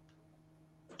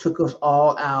took us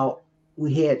all out.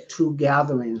 We had 2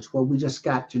 gatherings where we just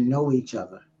got to know each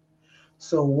other.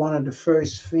 So one of the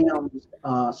first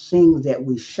scenes that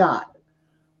we shot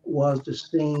was the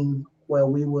scene where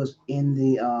we was in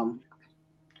the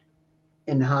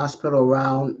hospital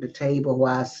around the table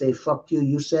where I say, "Fuck you,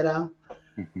 you sit down."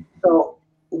 So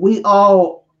we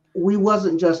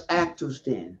wasn't just actors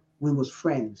then. We was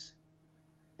friends.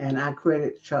 And I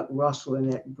credit Chuck Russell in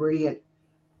that brilliant.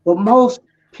 Well, most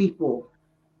people,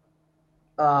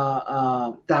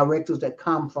 directors that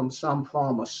come from some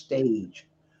form of stage,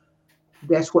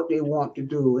 that's what they want to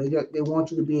do. They want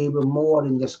you to be able more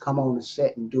than just come on the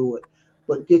set and do it,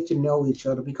 but get to know each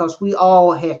other, because we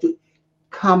all had to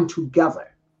come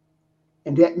together.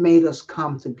 And that made us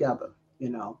come together,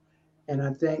 And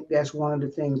I think that's one of the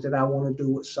things that I want to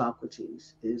do with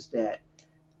Socrates, is that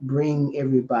bring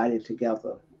everybody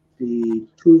together. The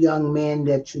 2 young men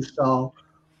that you saw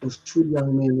was 2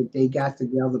 young men that they got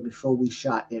together before we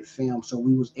shot that film. So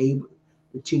we was able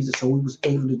to tease it. So we was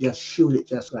able to just shoot it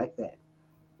just like that.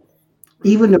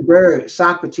 Even the bird,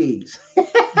 Socrates.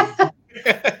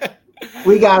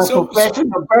 We got a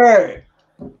professional bird.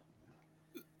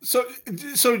 So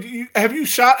have you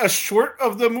shot a short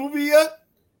of the movie yet?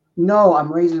 No,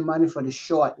 I'm raising money for the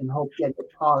short and hope that the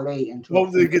parlay into.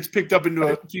 Hopefully, it gets picked up into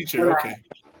a feature. Okay.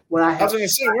 I was going to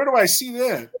say, where do I see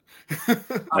that?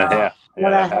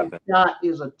 What I have shot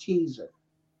is a teaser.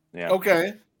 Yeah.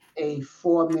 Okay. A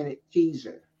 4-minute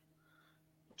teaser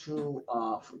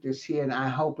for this here, and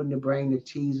I'm hoping to bring the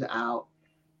teaser out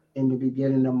in the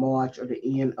beginning of March or the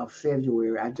end of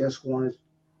February. I just want to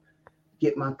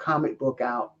get my comic book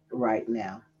out right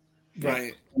now.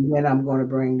 Right. And then I'm going to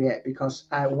bring that, because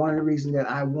one of the reasons that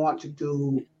I want to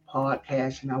do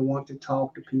podcasts and I want to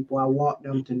talk to people, I want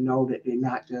them to know that they're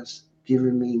not just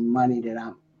giving me money that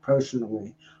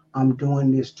I'm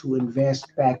doing this to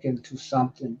invest back into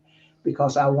something,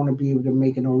 because I want to be able to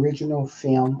make an original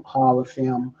film, horror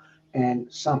film, and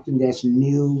something that's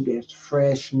new, that's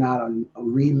fresh, not a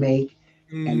remake.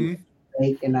 Mm-hmm.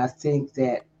 And I think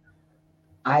that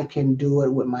I can do it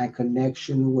with my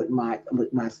connection, with my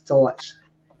thoughts,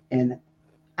 and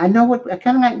I know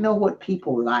what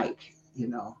people like,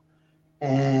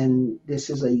 And this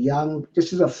is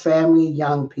a family,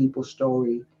 young people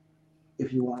story,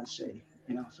 if you want to say,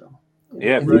 So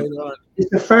yeah, it's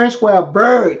the first where a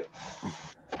bird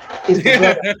is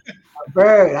a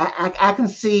bird. I can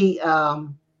see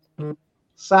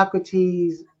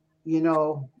Socrates,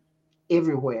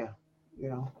 everywhere,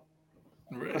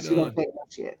 Right you don't think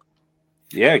much yet.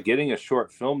 Yeah, getting a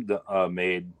short film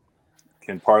made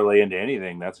can parlay into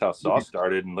anything. That's how Saw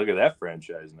started, and look at that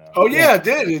franchise now. Oh yeah, it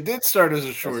did. It did start as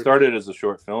a short. It started as a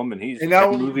short film, and he's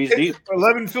 10 movies deep.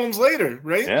 11 films later,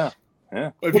 right? Yeah.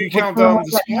 If you count down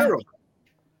the Spiral.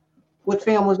 What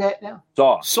film was that now?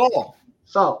 Saw.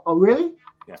 Oh, really?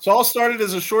 Yeah. Saw started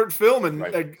as a short film, and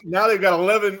now they've got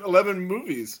 11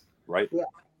 movies. Right. Yeah.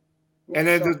 And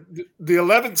then the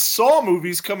 11th Saw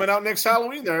movie's coming out next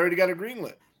Halloween. They already got a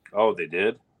greenlit. Oh, they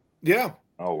did? Yeah.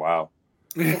 Oh, wow.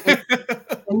 And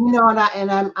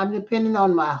I'm depending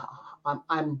on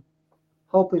I'm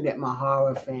hoping that my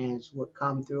horror fans would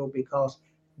come through, because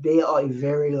they are a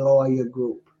very loyal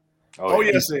group. Oh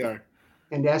yes, they are.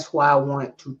 And that's why I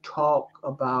wanted to talk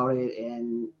about it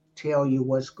and tell you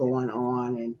what's going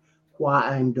on and why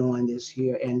I'm doing this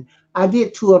here. And I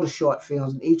did 2 other short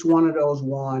films, and each one of those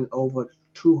won over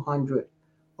 200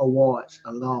 awards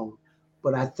alone.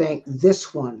 But I think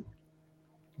this one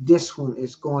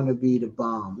is going to be the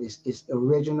bomb. It's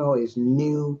original, it's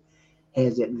new,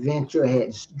 has adventure,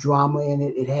 has drama in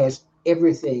it, it has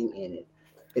everything in it.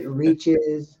 It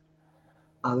reaches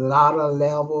a lot of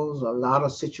levels, a lot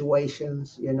of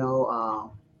situations,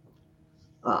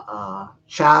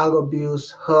 child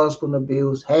abuse, husband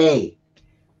abuse. Hey,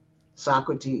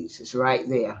 Socrates is right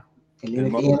there. And then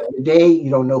at the end of the day, you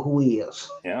don't know who he is.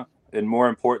 Yeah. And more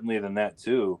importantly than that,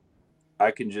 too,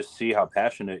 I can just see how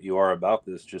passionate you are about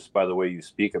this just by the way you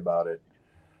speak about it.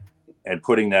 And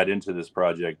putting that into this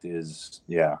project is,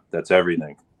 that's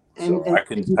everything. So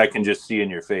I can just see in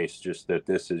your face just that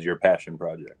this is your passion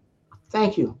project.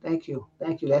 Thank you.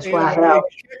 That's why I have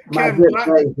my good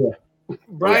friend here.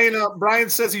 Brian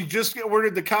says he just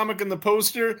ordered the comic and the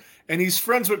poster, and he's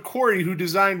friends with Corey, who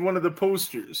designed one of the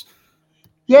posters.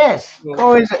 Yes,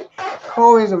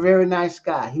 Corey's a very nice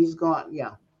guy. He's gone,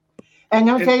 And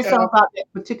let me tell you something about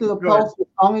that particular post. It's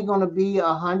only going to be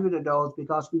 100 of those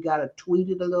because we got to tweet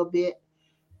it a little bit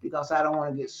because I don't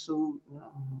want to get sued.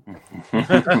 You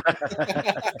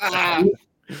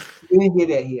didn't hear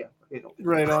that here.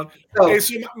 Right on. So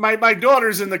my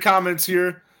daughter's in the comments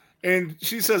here, and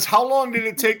she says, "How long did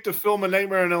it take to film A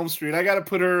Nightmare on Elm Street?" I got to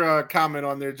put her comment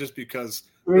on there just because.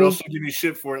 Or she'll give me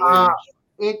shit for it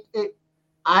later.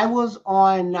 I was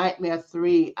on Nightmare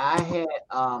 3. I had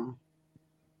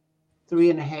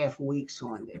 3.5 weeks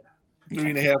on there.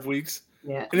 3.5 weeks.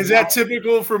 Yeah. And is that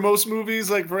typical for most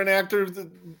movies? Like for an actor to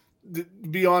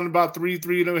be on about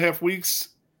 3.5 weeks?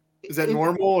 Is that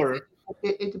normal or?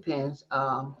 It depends.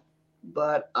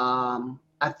 But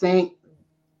I think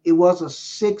it was a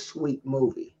 6-week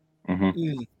movie.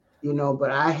 Mm-hmm.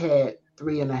 But I had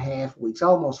 3.5 weeks,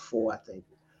 almost 4, I think.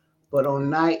 But on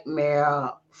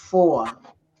Nightmare 4,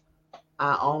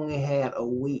 I only had a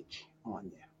week on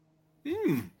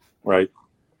there. Right.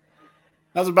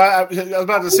 I was about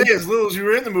to say, as little as you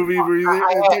were in the movie, were you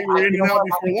were in and out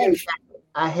before lunch?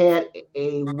 I had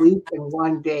a week and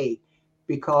 1 day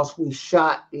because we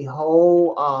shot the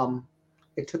whole.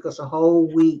 It took us a whole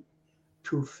week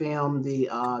to film the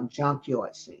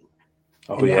junkyard scene.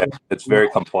 Oh, it's very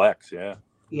complex. Yeah.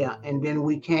 Yeah, and then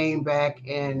we came back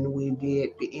and we did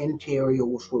the interior,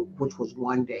 which was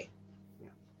 1 day.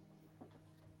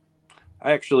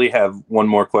 I actually have one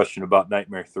more question about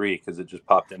Nightmare 3 because it just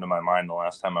popped into my mind the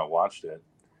last time I watched it.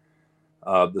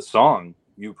 The song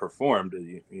you performed,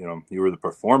 you were the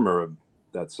performer of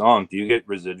that song. Do you get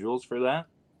residuals for that?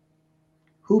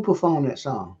 Who performed that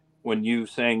song? When you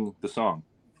sang the song.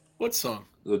 What song?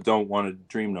 The Don't Want to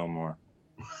Dream No More.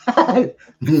 No.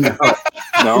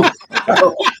 No?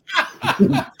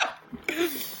 Okay.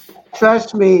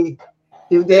 Trust me,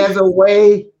 if there's a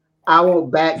way, I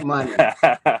won't back money. No,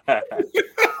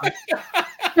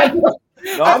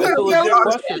 that's a legit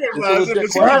question. It's a legit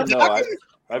question, though.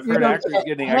 I've heard actors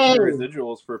getting extra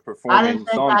residuals for performing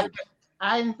songs.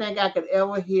 I didn't think I could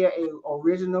ever hear an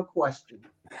original question.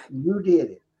 You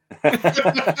did it.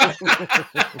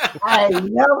 I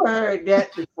never heard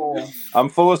that before. I'm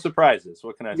full of surprises.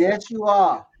 What can I say? Yes, you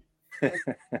are.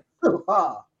 You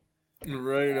are.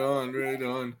 Right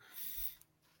on.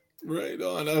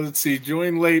 Let's see.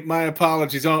 Join late. My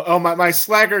apologies. My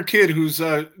slacker kid, who's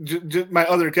my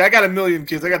other kid. I got a million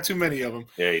kids. I got too many of them.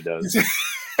 Yeah, he does.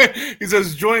 He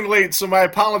says join late. So my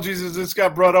apologies as this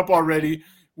got brought up already.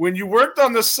 When you worked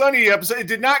on the Sunny episode, it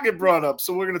did not get brought up,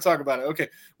 so we're going to talk about it. Okay.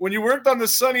 When you worked on the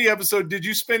Sunny episode, did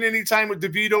you spend any time with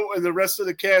DeVito and the rest of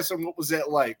the cast, and what was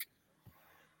that like?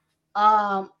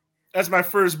 That's my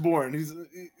firstborn.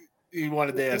 He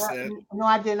wanted to ask that. No,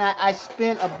 I did not. I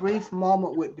spent a brief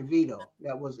moment with DeVito.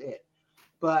 That was it.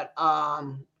 But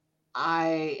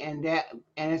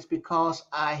it's because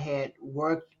I had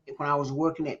worked when I was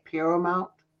working at Paramount.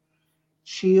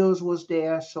 Shields was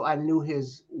there, so I knew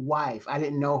his wife. I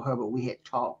didn't know her, but we had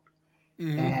talked,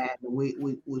 and we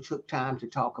took time to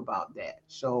talk about that.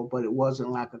 So, but it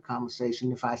wasn't like a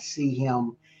conversation. If I see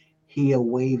him, he'll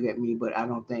wave at me, but I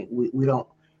don't think we ain't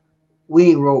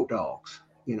road dogs,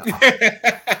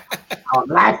 I'd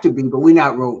like to be, but we're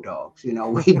not road dogs,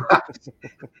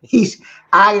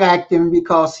 I like him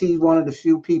because he's one of the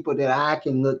few people that I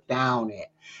can look down at.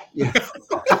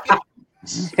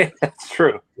 That's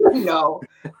true.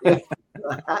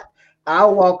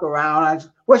 I'll walk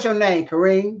around. What's your name,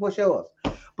 Kareem? What's yours?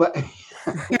 But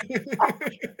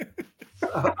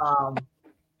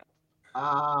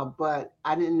but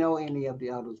I didn't know any of the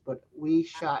others. But we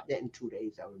shot that in 2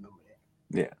 days. I remember that.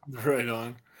 Yeah. Right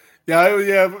on.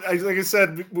 Yeah, like I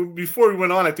said before we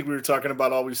went on, I think we were talking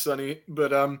about Always Sunny,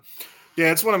 but yeah,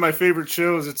 it's one of my favorite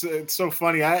shows. It's so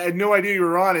funny. I had no idea you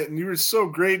were on it, and you were so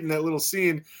great in that little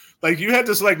scene. Like you had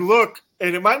this like look,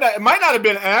 and it might not have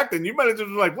been acting. You might have just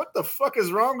been like, "What the fuck is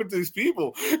wrong with these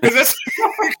people?" Because that's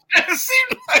it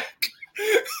seemed like.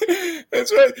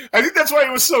 That's right. I think that's why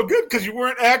it was so good because you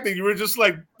weren't acting. You were just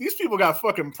like, these people got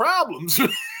fucking problems.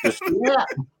 Yeah.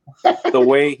 The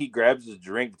way he grabs his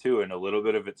drink too, and a little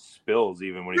bit of it spills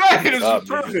even when he picks it up. He's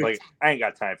just like, I ain't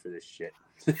got time for this shit.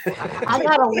 I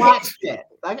gotta watch that.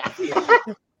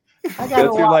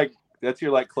 That's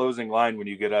your like closing line when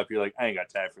you get up. You're like, I ain't got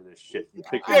time for this shit. You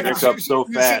pick Yeah, your drink up so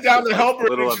you fast. sit down to help her.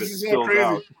 Little of it spills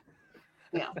out.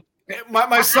 Yeah.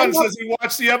 My son says he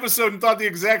watched the episode and thought the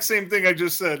exact same thing I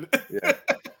just said. Yeah.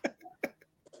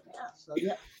 So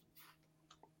yeah.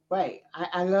 Right.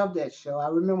 I love that show. I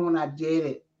remember when I did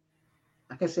it.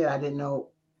 Like I said, I didn't know.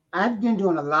 I've been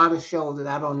doing a lot of shows that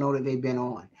I don't know that they've been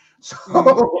on.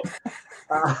 So,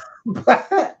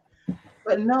 but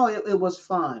no, it was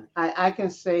fun. I can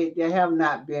say there have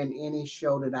not been any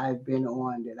show that I've been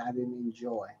on that I didn't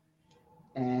enjoy.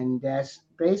 And that's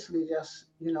basically just,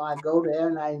 I go there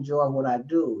and I enjoy what I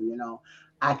do.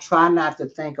 I try not to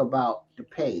think about the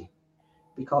pay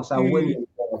because I wouldn't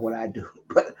enjoy what I do.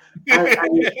 But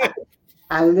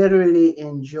I literally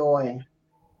enjoy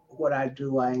what I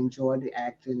do. I enjoy the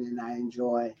acting and I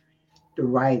enjoy the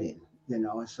writing,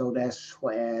 so that's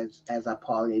why as I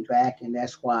parlay back, and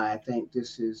that's why I think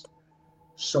this is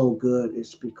so good.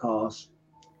 It's because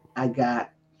I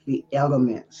got the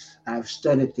elements. I've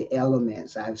studied the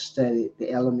elements. I've studied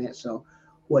the elements of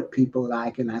what people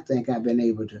like, and I think I've been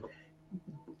able to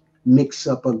mix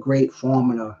up a great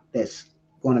formula that's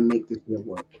going to make this deal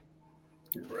work.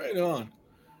 Right on.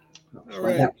 So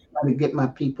I got to get my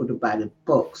people to buy the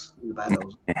books, to buy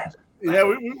those. Yeah,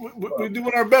 we're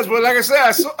doing our best. But like I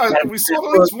said, we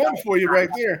saw at least one for you right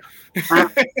there.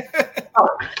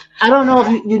 I don't know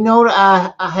if you know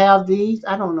that I have these.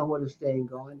 I don't know where this thing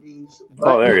going. These.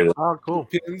 There it is. Oh, cool.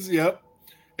 Pins, yep.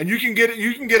 And you can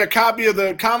get a copy of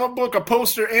the comic book, a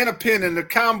poster, and a pin in the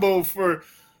combo for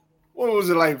what was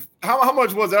it like? How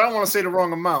much was it? I don't want to say the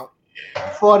wrong amount.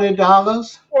 $40.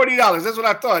 $40. That's what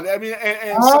I thought. I mean,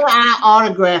 and I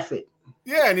autograph it.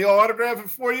 Yeah, and he'll autograph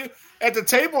it for you at the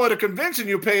table at a convention.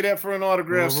 You pay that for an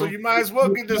autograph, so you might as well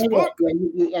get this book.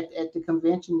 Yeah, at the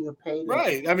convention, you pay that.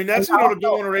 Right. I mean, that's the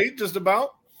going rate, just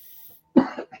about.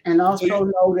 And also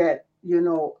know that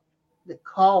the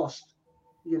cost,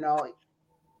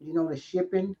 the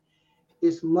shipping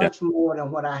is much more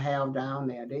than what I have down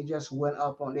there. They just went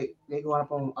up on it. They go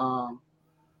up on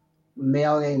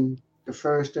mailing the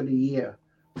first of the year.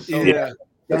 So yeah,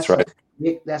 that's right.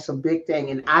 That's a big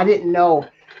thing. And I didn't know,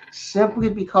 simply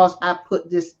because I put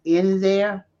this in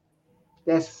there,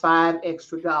 that's $5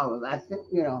 extra. I think,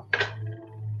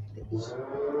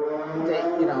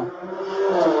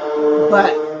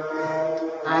 but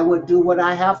I would do what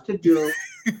I have to do.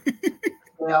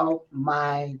 Well,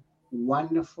 my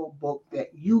wonderful book that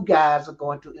you guys are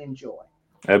going to enjoy.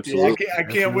 Absolutely. Yeah, I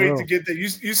can't wait to get that.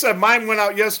 You said mine went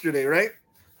out yesterday, right?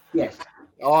 Yes.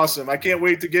 Awesome. I can't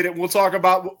wait to get it. We'll talk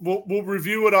about we'll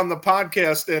review it on the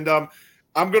podcast, and I'm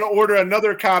going to order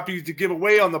another copy to give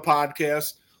away on the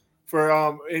podcast for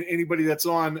anybody that's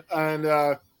on.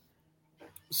 And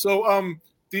so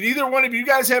did either one of you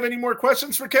guys have any more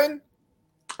questions for Ken?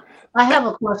 I have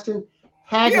a question.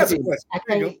 Hagerty, I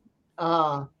think,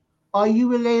 are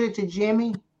you related to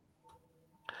Jimmy?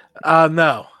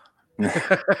 No.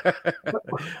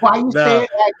 Why you say it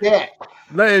like that?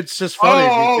 No, it's just funny.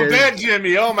 Oh, that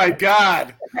Jimmy. Oh my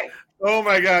God. Oh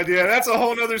my God. Yeah, that's a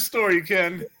whole nother story,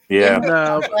 Ken. Yeah.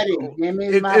 No,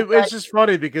 it's just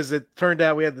funny because it turned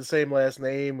out we had the same last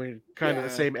name. We're kind of the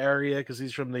same area because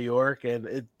he's from New York,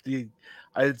 and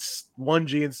it's one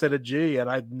G instead of G, and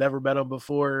I'd never met him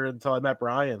before until I met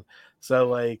Brian.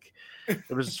 So it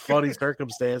was a funny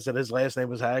circumstance that his last name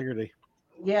was Hagerty.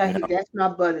 Yeah, that's my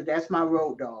buddy. That's my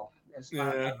road dog. That's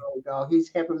my road dog. He's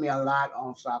helping me a lot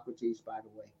on Socrates, by the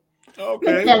way.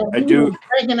 Okay. I do.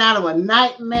 Drinking out of a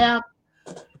nightmare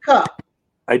cup.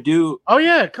 I do. Oh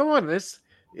yeah, come on. It's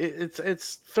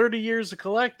 30 years of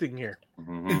collecting here.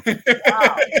 Mm-hmm.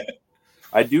 Wow.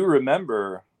 I do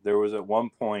remember there was at one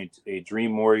point a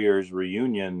Dream Warriors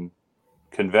reunion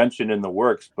convention in the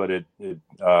works, but it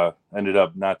ended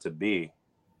up not to be.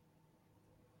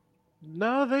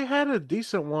 No, they had a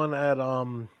decent one at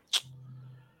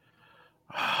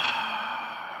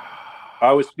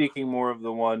I was speaking more of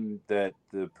the one that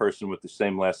the person with the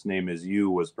same last name as you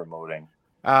was promoting.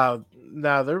 No,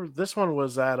 this one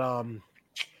was at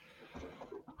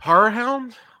Horror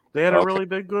Hound They had a really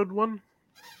big good one.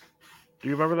 Do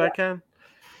you remember that, Ken?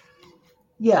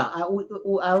 Yeah,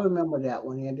 I remember that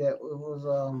one. Yeah,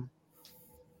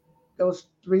 that was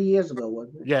 3 years ago,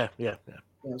 wasn't it? Yeah.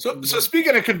 So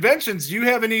speaking of conventions, do you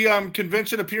have any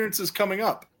convention appearances coming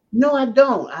up? No, I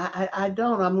don't. I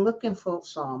don't. I'm looking for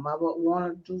some. I would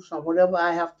want to do some. Whatever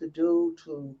I have to do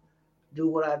to do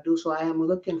what I do. So I am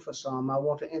looking for some. I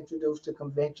want to introduce the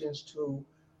conventions to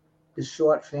the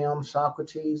short film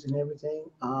Socrates and everything.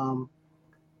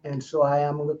 And so I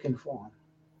am looking for them.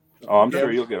 Oh, I'm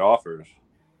sure you'll get offers.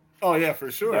 Oh yeah,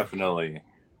 for sure. Definitely.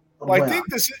 Well, I think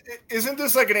isn't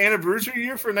this like an anniversary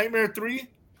year for Nightmare 3?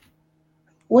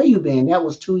 Where you been? That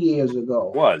was 2 years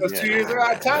ago. That's 2 years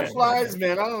ago. Time flies,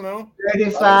 man. I don't know.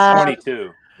 35. 22.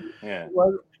 Yeah.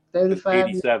 35.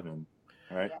 87.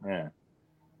 Right? Yeah.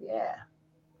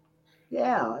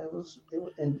 It was,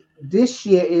 and this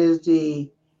year is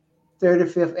the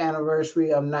 35th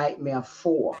anniversary of Nightmare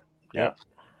 4. Yeah.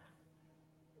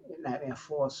 Nightmare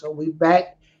 4. So we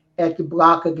back at the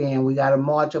block again. We got to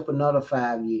march up another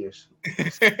 5 years.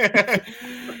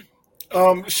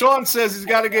 Sean says he's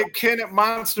got to get Ken at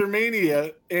Monster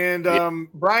Mania, and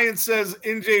Brian says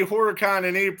NJ HorrorCon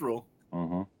in April.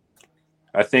 Mm-hmm.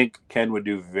 I think Ken would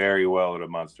do very well at a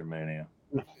Monster Mania.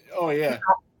 Oh yeah.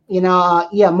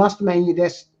 Monster Mania.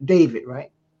 That's David,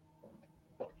 right?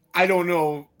 I don't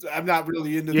know. I'm not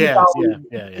really into Yeah.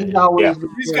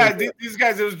 These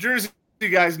guys, those Jersey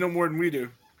guys know more than we do.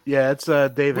 Yeah, it's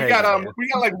Dave. We got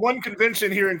like one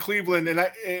convention here in Cleveland, and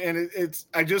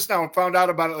I just now found out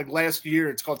about it like last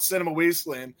year. It's called Cinema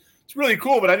Wasteland. It's really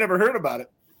cool, but I never heard about it.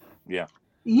 Yeah.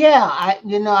 Yeah, I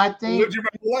think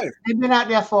they've been out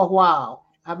there for a while.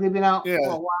 Have they been out for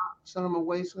a while? Cinema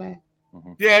Wasteland.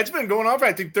 Mm-hmm. Yeah, it's been going on for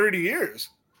I think 30 years.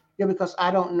 Yeah, because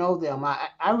I don't know them.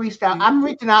 I reached out. I'm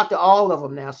reaching out to all of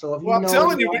them now. So if I'm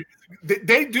telling you,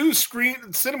 they do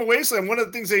screen Cinema Wasteland. One of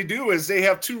the things they do is they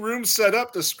have 2 rooms set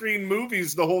up to screen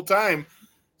movies the whole time.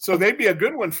 So they'd be a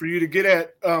good one for you to get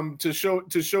at to show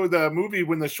the movie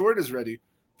when the short is ready,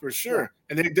 for sure. Yeah.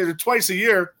 And they did it twice a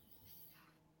year.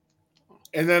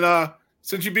 And then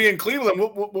since you be in Cleveland,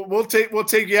 we'll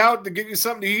take you out to get you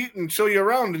something to eat and show you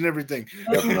around and everything.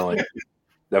 Definitely.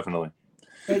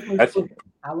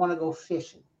 I want to go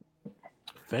fishing.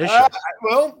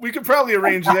 Well, we could probably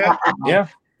arrange that. Yeah.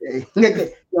 Look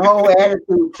at the whole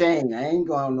attitude change. I ain't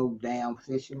going no damn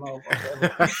fishing,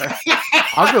 motherfucker.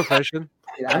 I'll go fishing.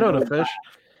 I know to fish.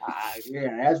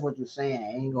 Yeah, that's what you're saying.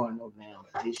 I ain't going no damn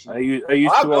fishing.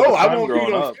 I won't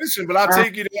do no fishing, but I'll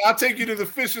take you to the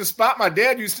fishing spot my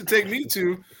dad used to take me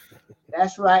to.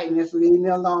 That's right, and just leave me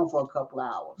alone for a couple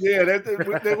hours. Yeah,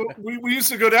 we used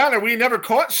to go down there. We never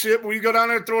caught shit. We go down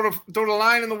there, throw the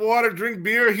line in the water, drink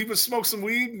beer. He would smoke some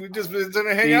weed. We just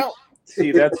didn't hang out.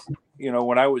 See, that's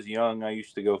when I was young, I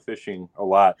used to go fishing a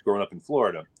lot growing up in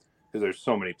Florida because there's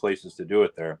so many places to do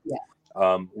it there. Yeah.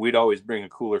 We'd always bring a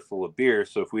cooler full of beer,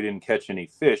 so if we didn't catch any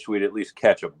fish, we'd at least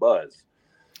catch a buzz.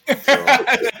 So,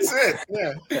 that's it.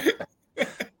 Yeah.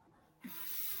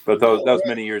 But that was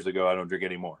many years ago. I don't drink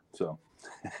anymore. So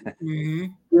mm-hmm.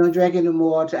 You don't drink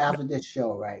anymore until after this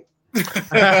show, right?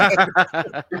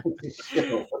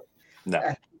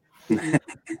 No.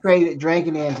 Traded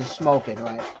drinking into smoking,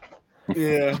 right?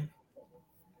 Yeah.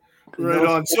 Right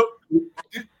on. So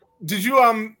did you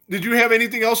have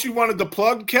anything else you wanted to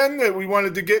plug, Ken, that we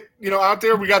wanted to get out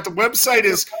there? We got the website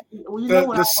is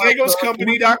the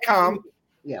sagoescompany.com.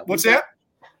 Yeah. What's that?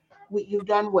 You've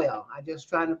done well. I just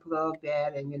trying to plug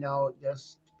that, and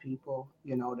just people,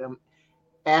 them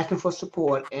asking for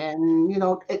support, and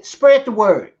spread the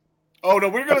word. Oh no,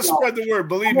 we're gonna spread the word.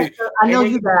 Believe me. I know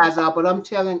you guys are, but I'm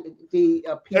telling the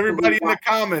people. Everybody in the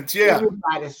comments, yeah.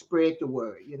 Everybody spread the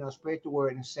word. Spread the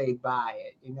word and say buy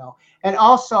it. And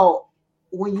also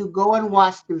when you go and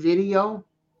watch the video,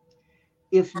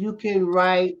 if you can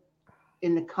write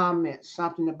in the comments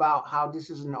something about how this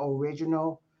is an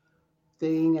original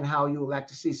thing and how you would like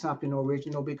to see something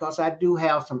original, because I do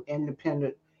have some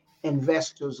independent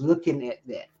investors looking at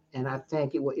that, and I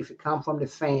think if it comes from the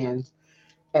fans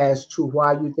as to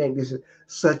why you think this is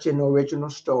such an original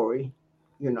story,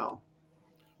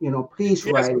 please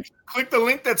write. Click the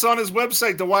link that's on his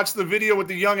website to watch the video with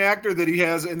the young actor that he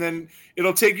has, and then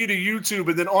it'll take you to YouTube,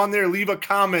 and then on there leave a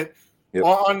comment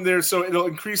on there, so it'll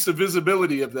increase the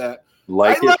visibility of that.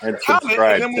 Like it and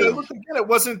subscribe. And then when I looked again, it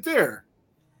wasn't there.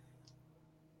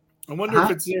 I wonder if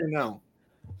it's there now.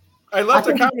 I left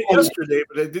a comment yesterday,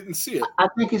 but I didn't see it. I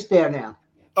think it's there now.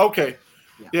 Okay.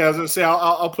 Yeah, I was gonna say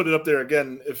I'll put it up there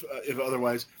again if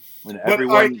otherwise. When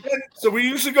so we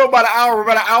usually go about an hour. We're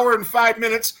about an hour and 5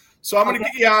 minutes. So I'm gonna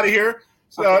get you out of here.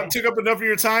 So took up enough of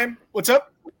your time. What's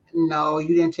up? No,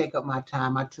 you didn't take up my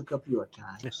time. I took up your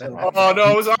time. So. Oh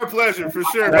no, it was our pleasure for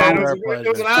sure, man. It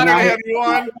was an honor to have you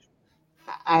on.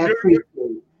 I appreciate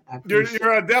it.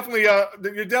 You're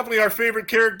definitely our favorite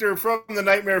character from the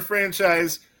Nightmare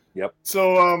franchise. Yep.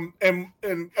 So and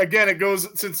again, it goes,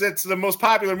 since it's the most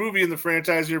popular movie in the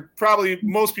franchise, you're probably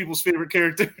most people's favorite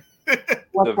character.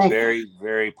 A very,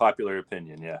 very popular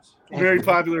opinion. Yes. Very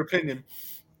popular opinion.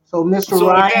 So,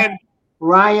 Mr.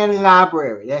 Ryan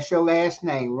Library. That's your last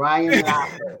name, Ryan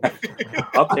Library.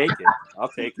 I'll take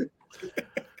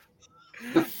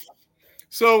it.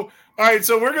 So, all right.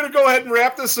 So we're gonna go ahead and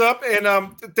wrap this up.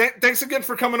 And thanks again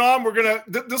for coming on. We're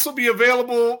this will be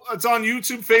available. It's on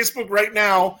YouTube, Facebook right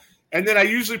now. And then I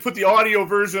usually put the audio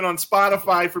version on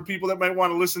Spotify for people that might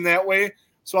want to listen that way.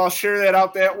 So I'll share that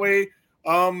out that way.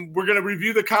 We're gonna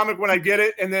review the comic when I get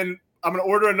it, and then I'm gonna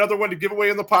order another one to give away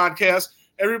in the podcast.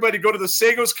 Everybody go to the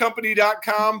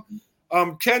sagoescompany.com.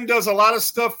 Ken does a lot of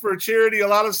stuff for charity, a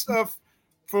lot of stuff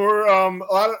for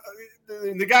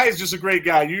the guy is just a great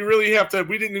guy. You really have to,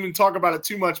 we didn't even talk about it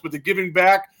too much, but the giving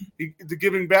back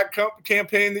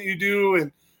campaign that you do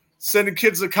and sending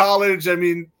kids to college. I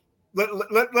mean,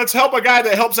 let's help a guy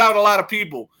that helps out a lot of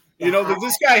people. You know,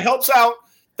 this guy helps out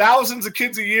thousands of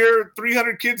kids a year,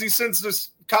 300 kids he sends to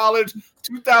college,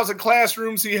 2,000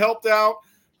 classrooms he helped out.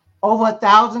 Over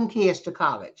 1,000 kids to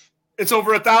college. It's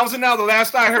over 1,000 now. The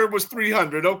last I heard was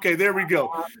 300. Okay, there we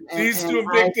go. He's doing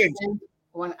big things.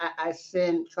 When I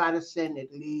try to send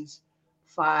at least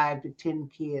 5 to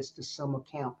 10 kids to summer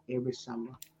camp every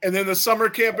summer. And then the summer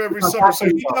camp every summer. So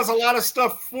he does a lot of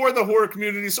stuff for the horror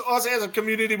community. So us as a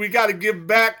community, we got to give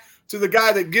back to the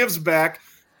guy that gives back.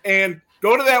 And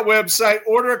go to that website,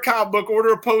 order a comic book,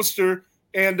 order a poster,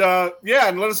 and and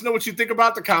let us know what you think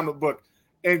about the comic book.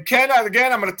 And Ken,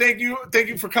 again, I'm going to thank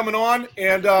you for coming on.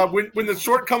 And when the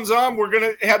short comes on, we're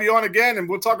going to have you on again, and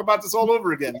we'll talk about this all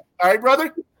over again. All right,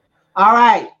 brother? All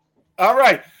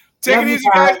right. Take it easy,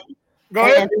 guys. Go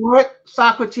ahead. And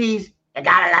Socrates, you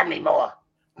got to love me more.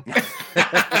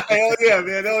 Hell yeah,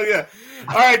 man. Hell yeah.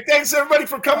 All right. Thanks, everybody,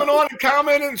 for coming on and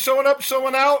commenting, showing up,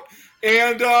 showing out.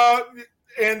 And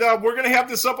we're going to have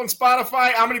this up on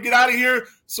Spotify. I'm going to get out of here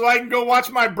so I can go watch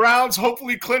my Browns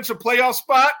hopefully clinch a playoff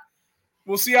spot.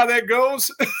 We'll see how that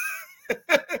goes.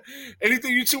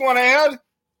 Anything you two want to add?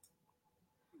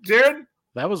 Jared?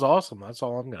 That was awesome. That's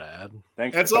all I'm going to add.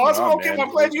 Thanks. That's awesome. Okay, well,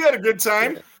 I'm glad you had a good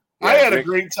time. Yeah, I had a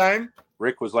great time.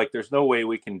 Rick was like, there's no way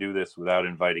we can do this without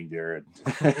inviting Jared.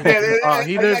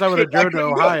 He knows I would have driven to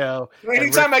Ohio.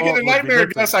 Anytime I get a nightmare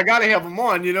guest, I got to have them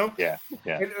on, you know? Yeah.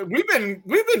 And we've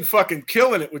been fucking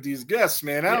killing it with these guests,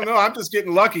 man. I don't know. I'm just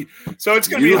getting lucky. So it's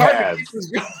going to be hard to keep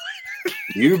this going.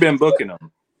 You've been booking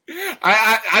them.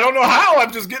 I don't know how.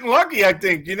 I'm just getting lucky, I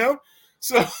think, you know?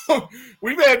 So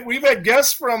we've had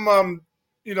guests from,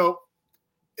 in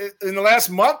the last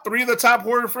month, 3 of the top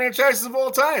horror franchises of all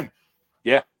time.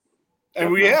 Yeah. And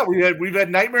we've had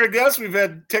Nightmare guests, we've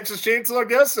had Texas Chainsaw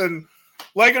guests, and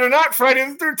like it or not, Friday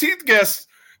the 13th guests.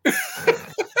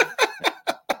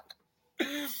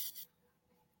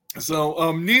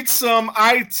 So need some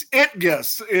it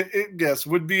guests. It guests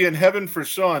would be in heaven for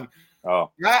Sean.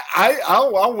 Oh,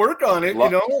 I'll work on it,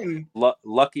 And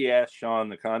lucky ass Sean,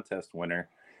 the contest winner.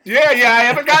 Yeah, I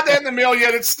haven't got that in the mail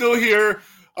yet. It's still here.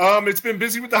 It's been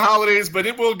busy with the holidays, but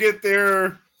it will get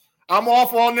there. I'm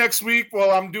off all next week.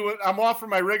 Well, I'm off for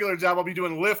my regular job. I'll be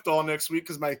doing Lyft all next week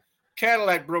because my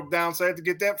Cadillac broke down, so I have to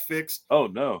get that fixed. Oh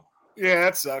no. Yeah,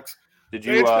 that sucks. Did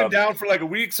you? It's been down for like a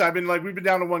week, so we've been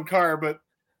down to one car, but.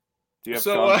 Do you have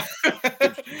so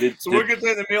we'll get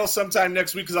that in the mail sometime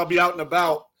next week because I'll be out and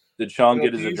about. Did Sean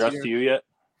get his address to you yet?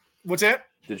 What's that?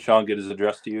 Did Sean get his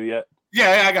address to you yet?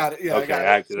 Yeah, I got it. Yeah, okay,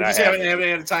 I got it. I just haven't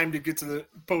had time to get to the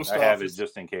post office. I have it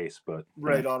just in case, but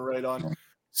right on.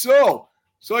 So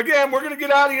again, we're gonna get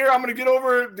out of here. I'm gonna get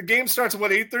over. The game starts at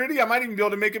 8:30. I might even be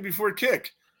able to make it before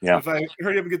kick. Yeah. If I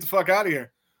hurry up and get the fuck out of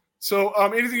here. So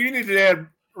anything you need to add,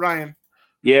 Ryan?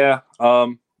 Yeah.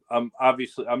 I'm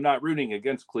not rooting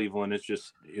against Cleveland. It's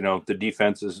just, the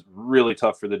defense is really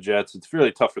tough for the Jets. It's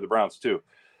really tough for the Browns too.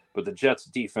 But the Jets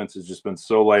defense has just been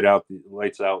so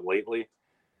lights out lately.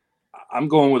 I'm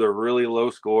going with a really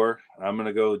low score. I'm going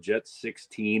to go Jets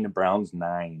 16 and Browns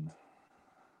 9.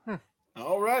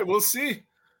 All right. We'll see.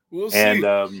 And,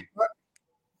 go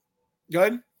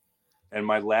ahead. And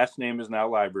my last name is now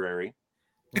Library.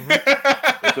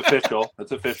 Mm-hmm.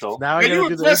 It's official. Now you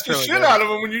impressed the shit out of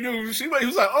him when you knew who she was. He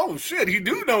was like, "Oh shit, he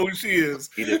do know who she is."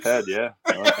 He just had, yeah.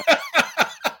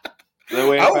 The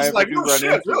way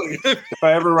if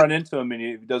I ever run into him and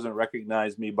he doesn't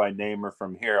recognize me by name or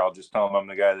from here, I'll just tell him I'm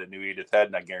the guy that knew Edith Head,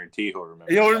 and I guarantee he'll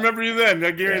remember. He'll remember you then.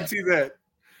 I guarantee that.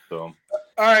 So,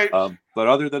 all All right. But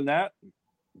other than that,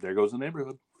 there goes the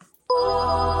neighborhood.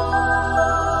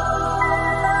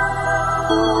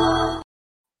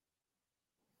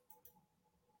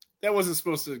 That wasn't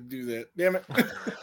supposed to do that. Damn it.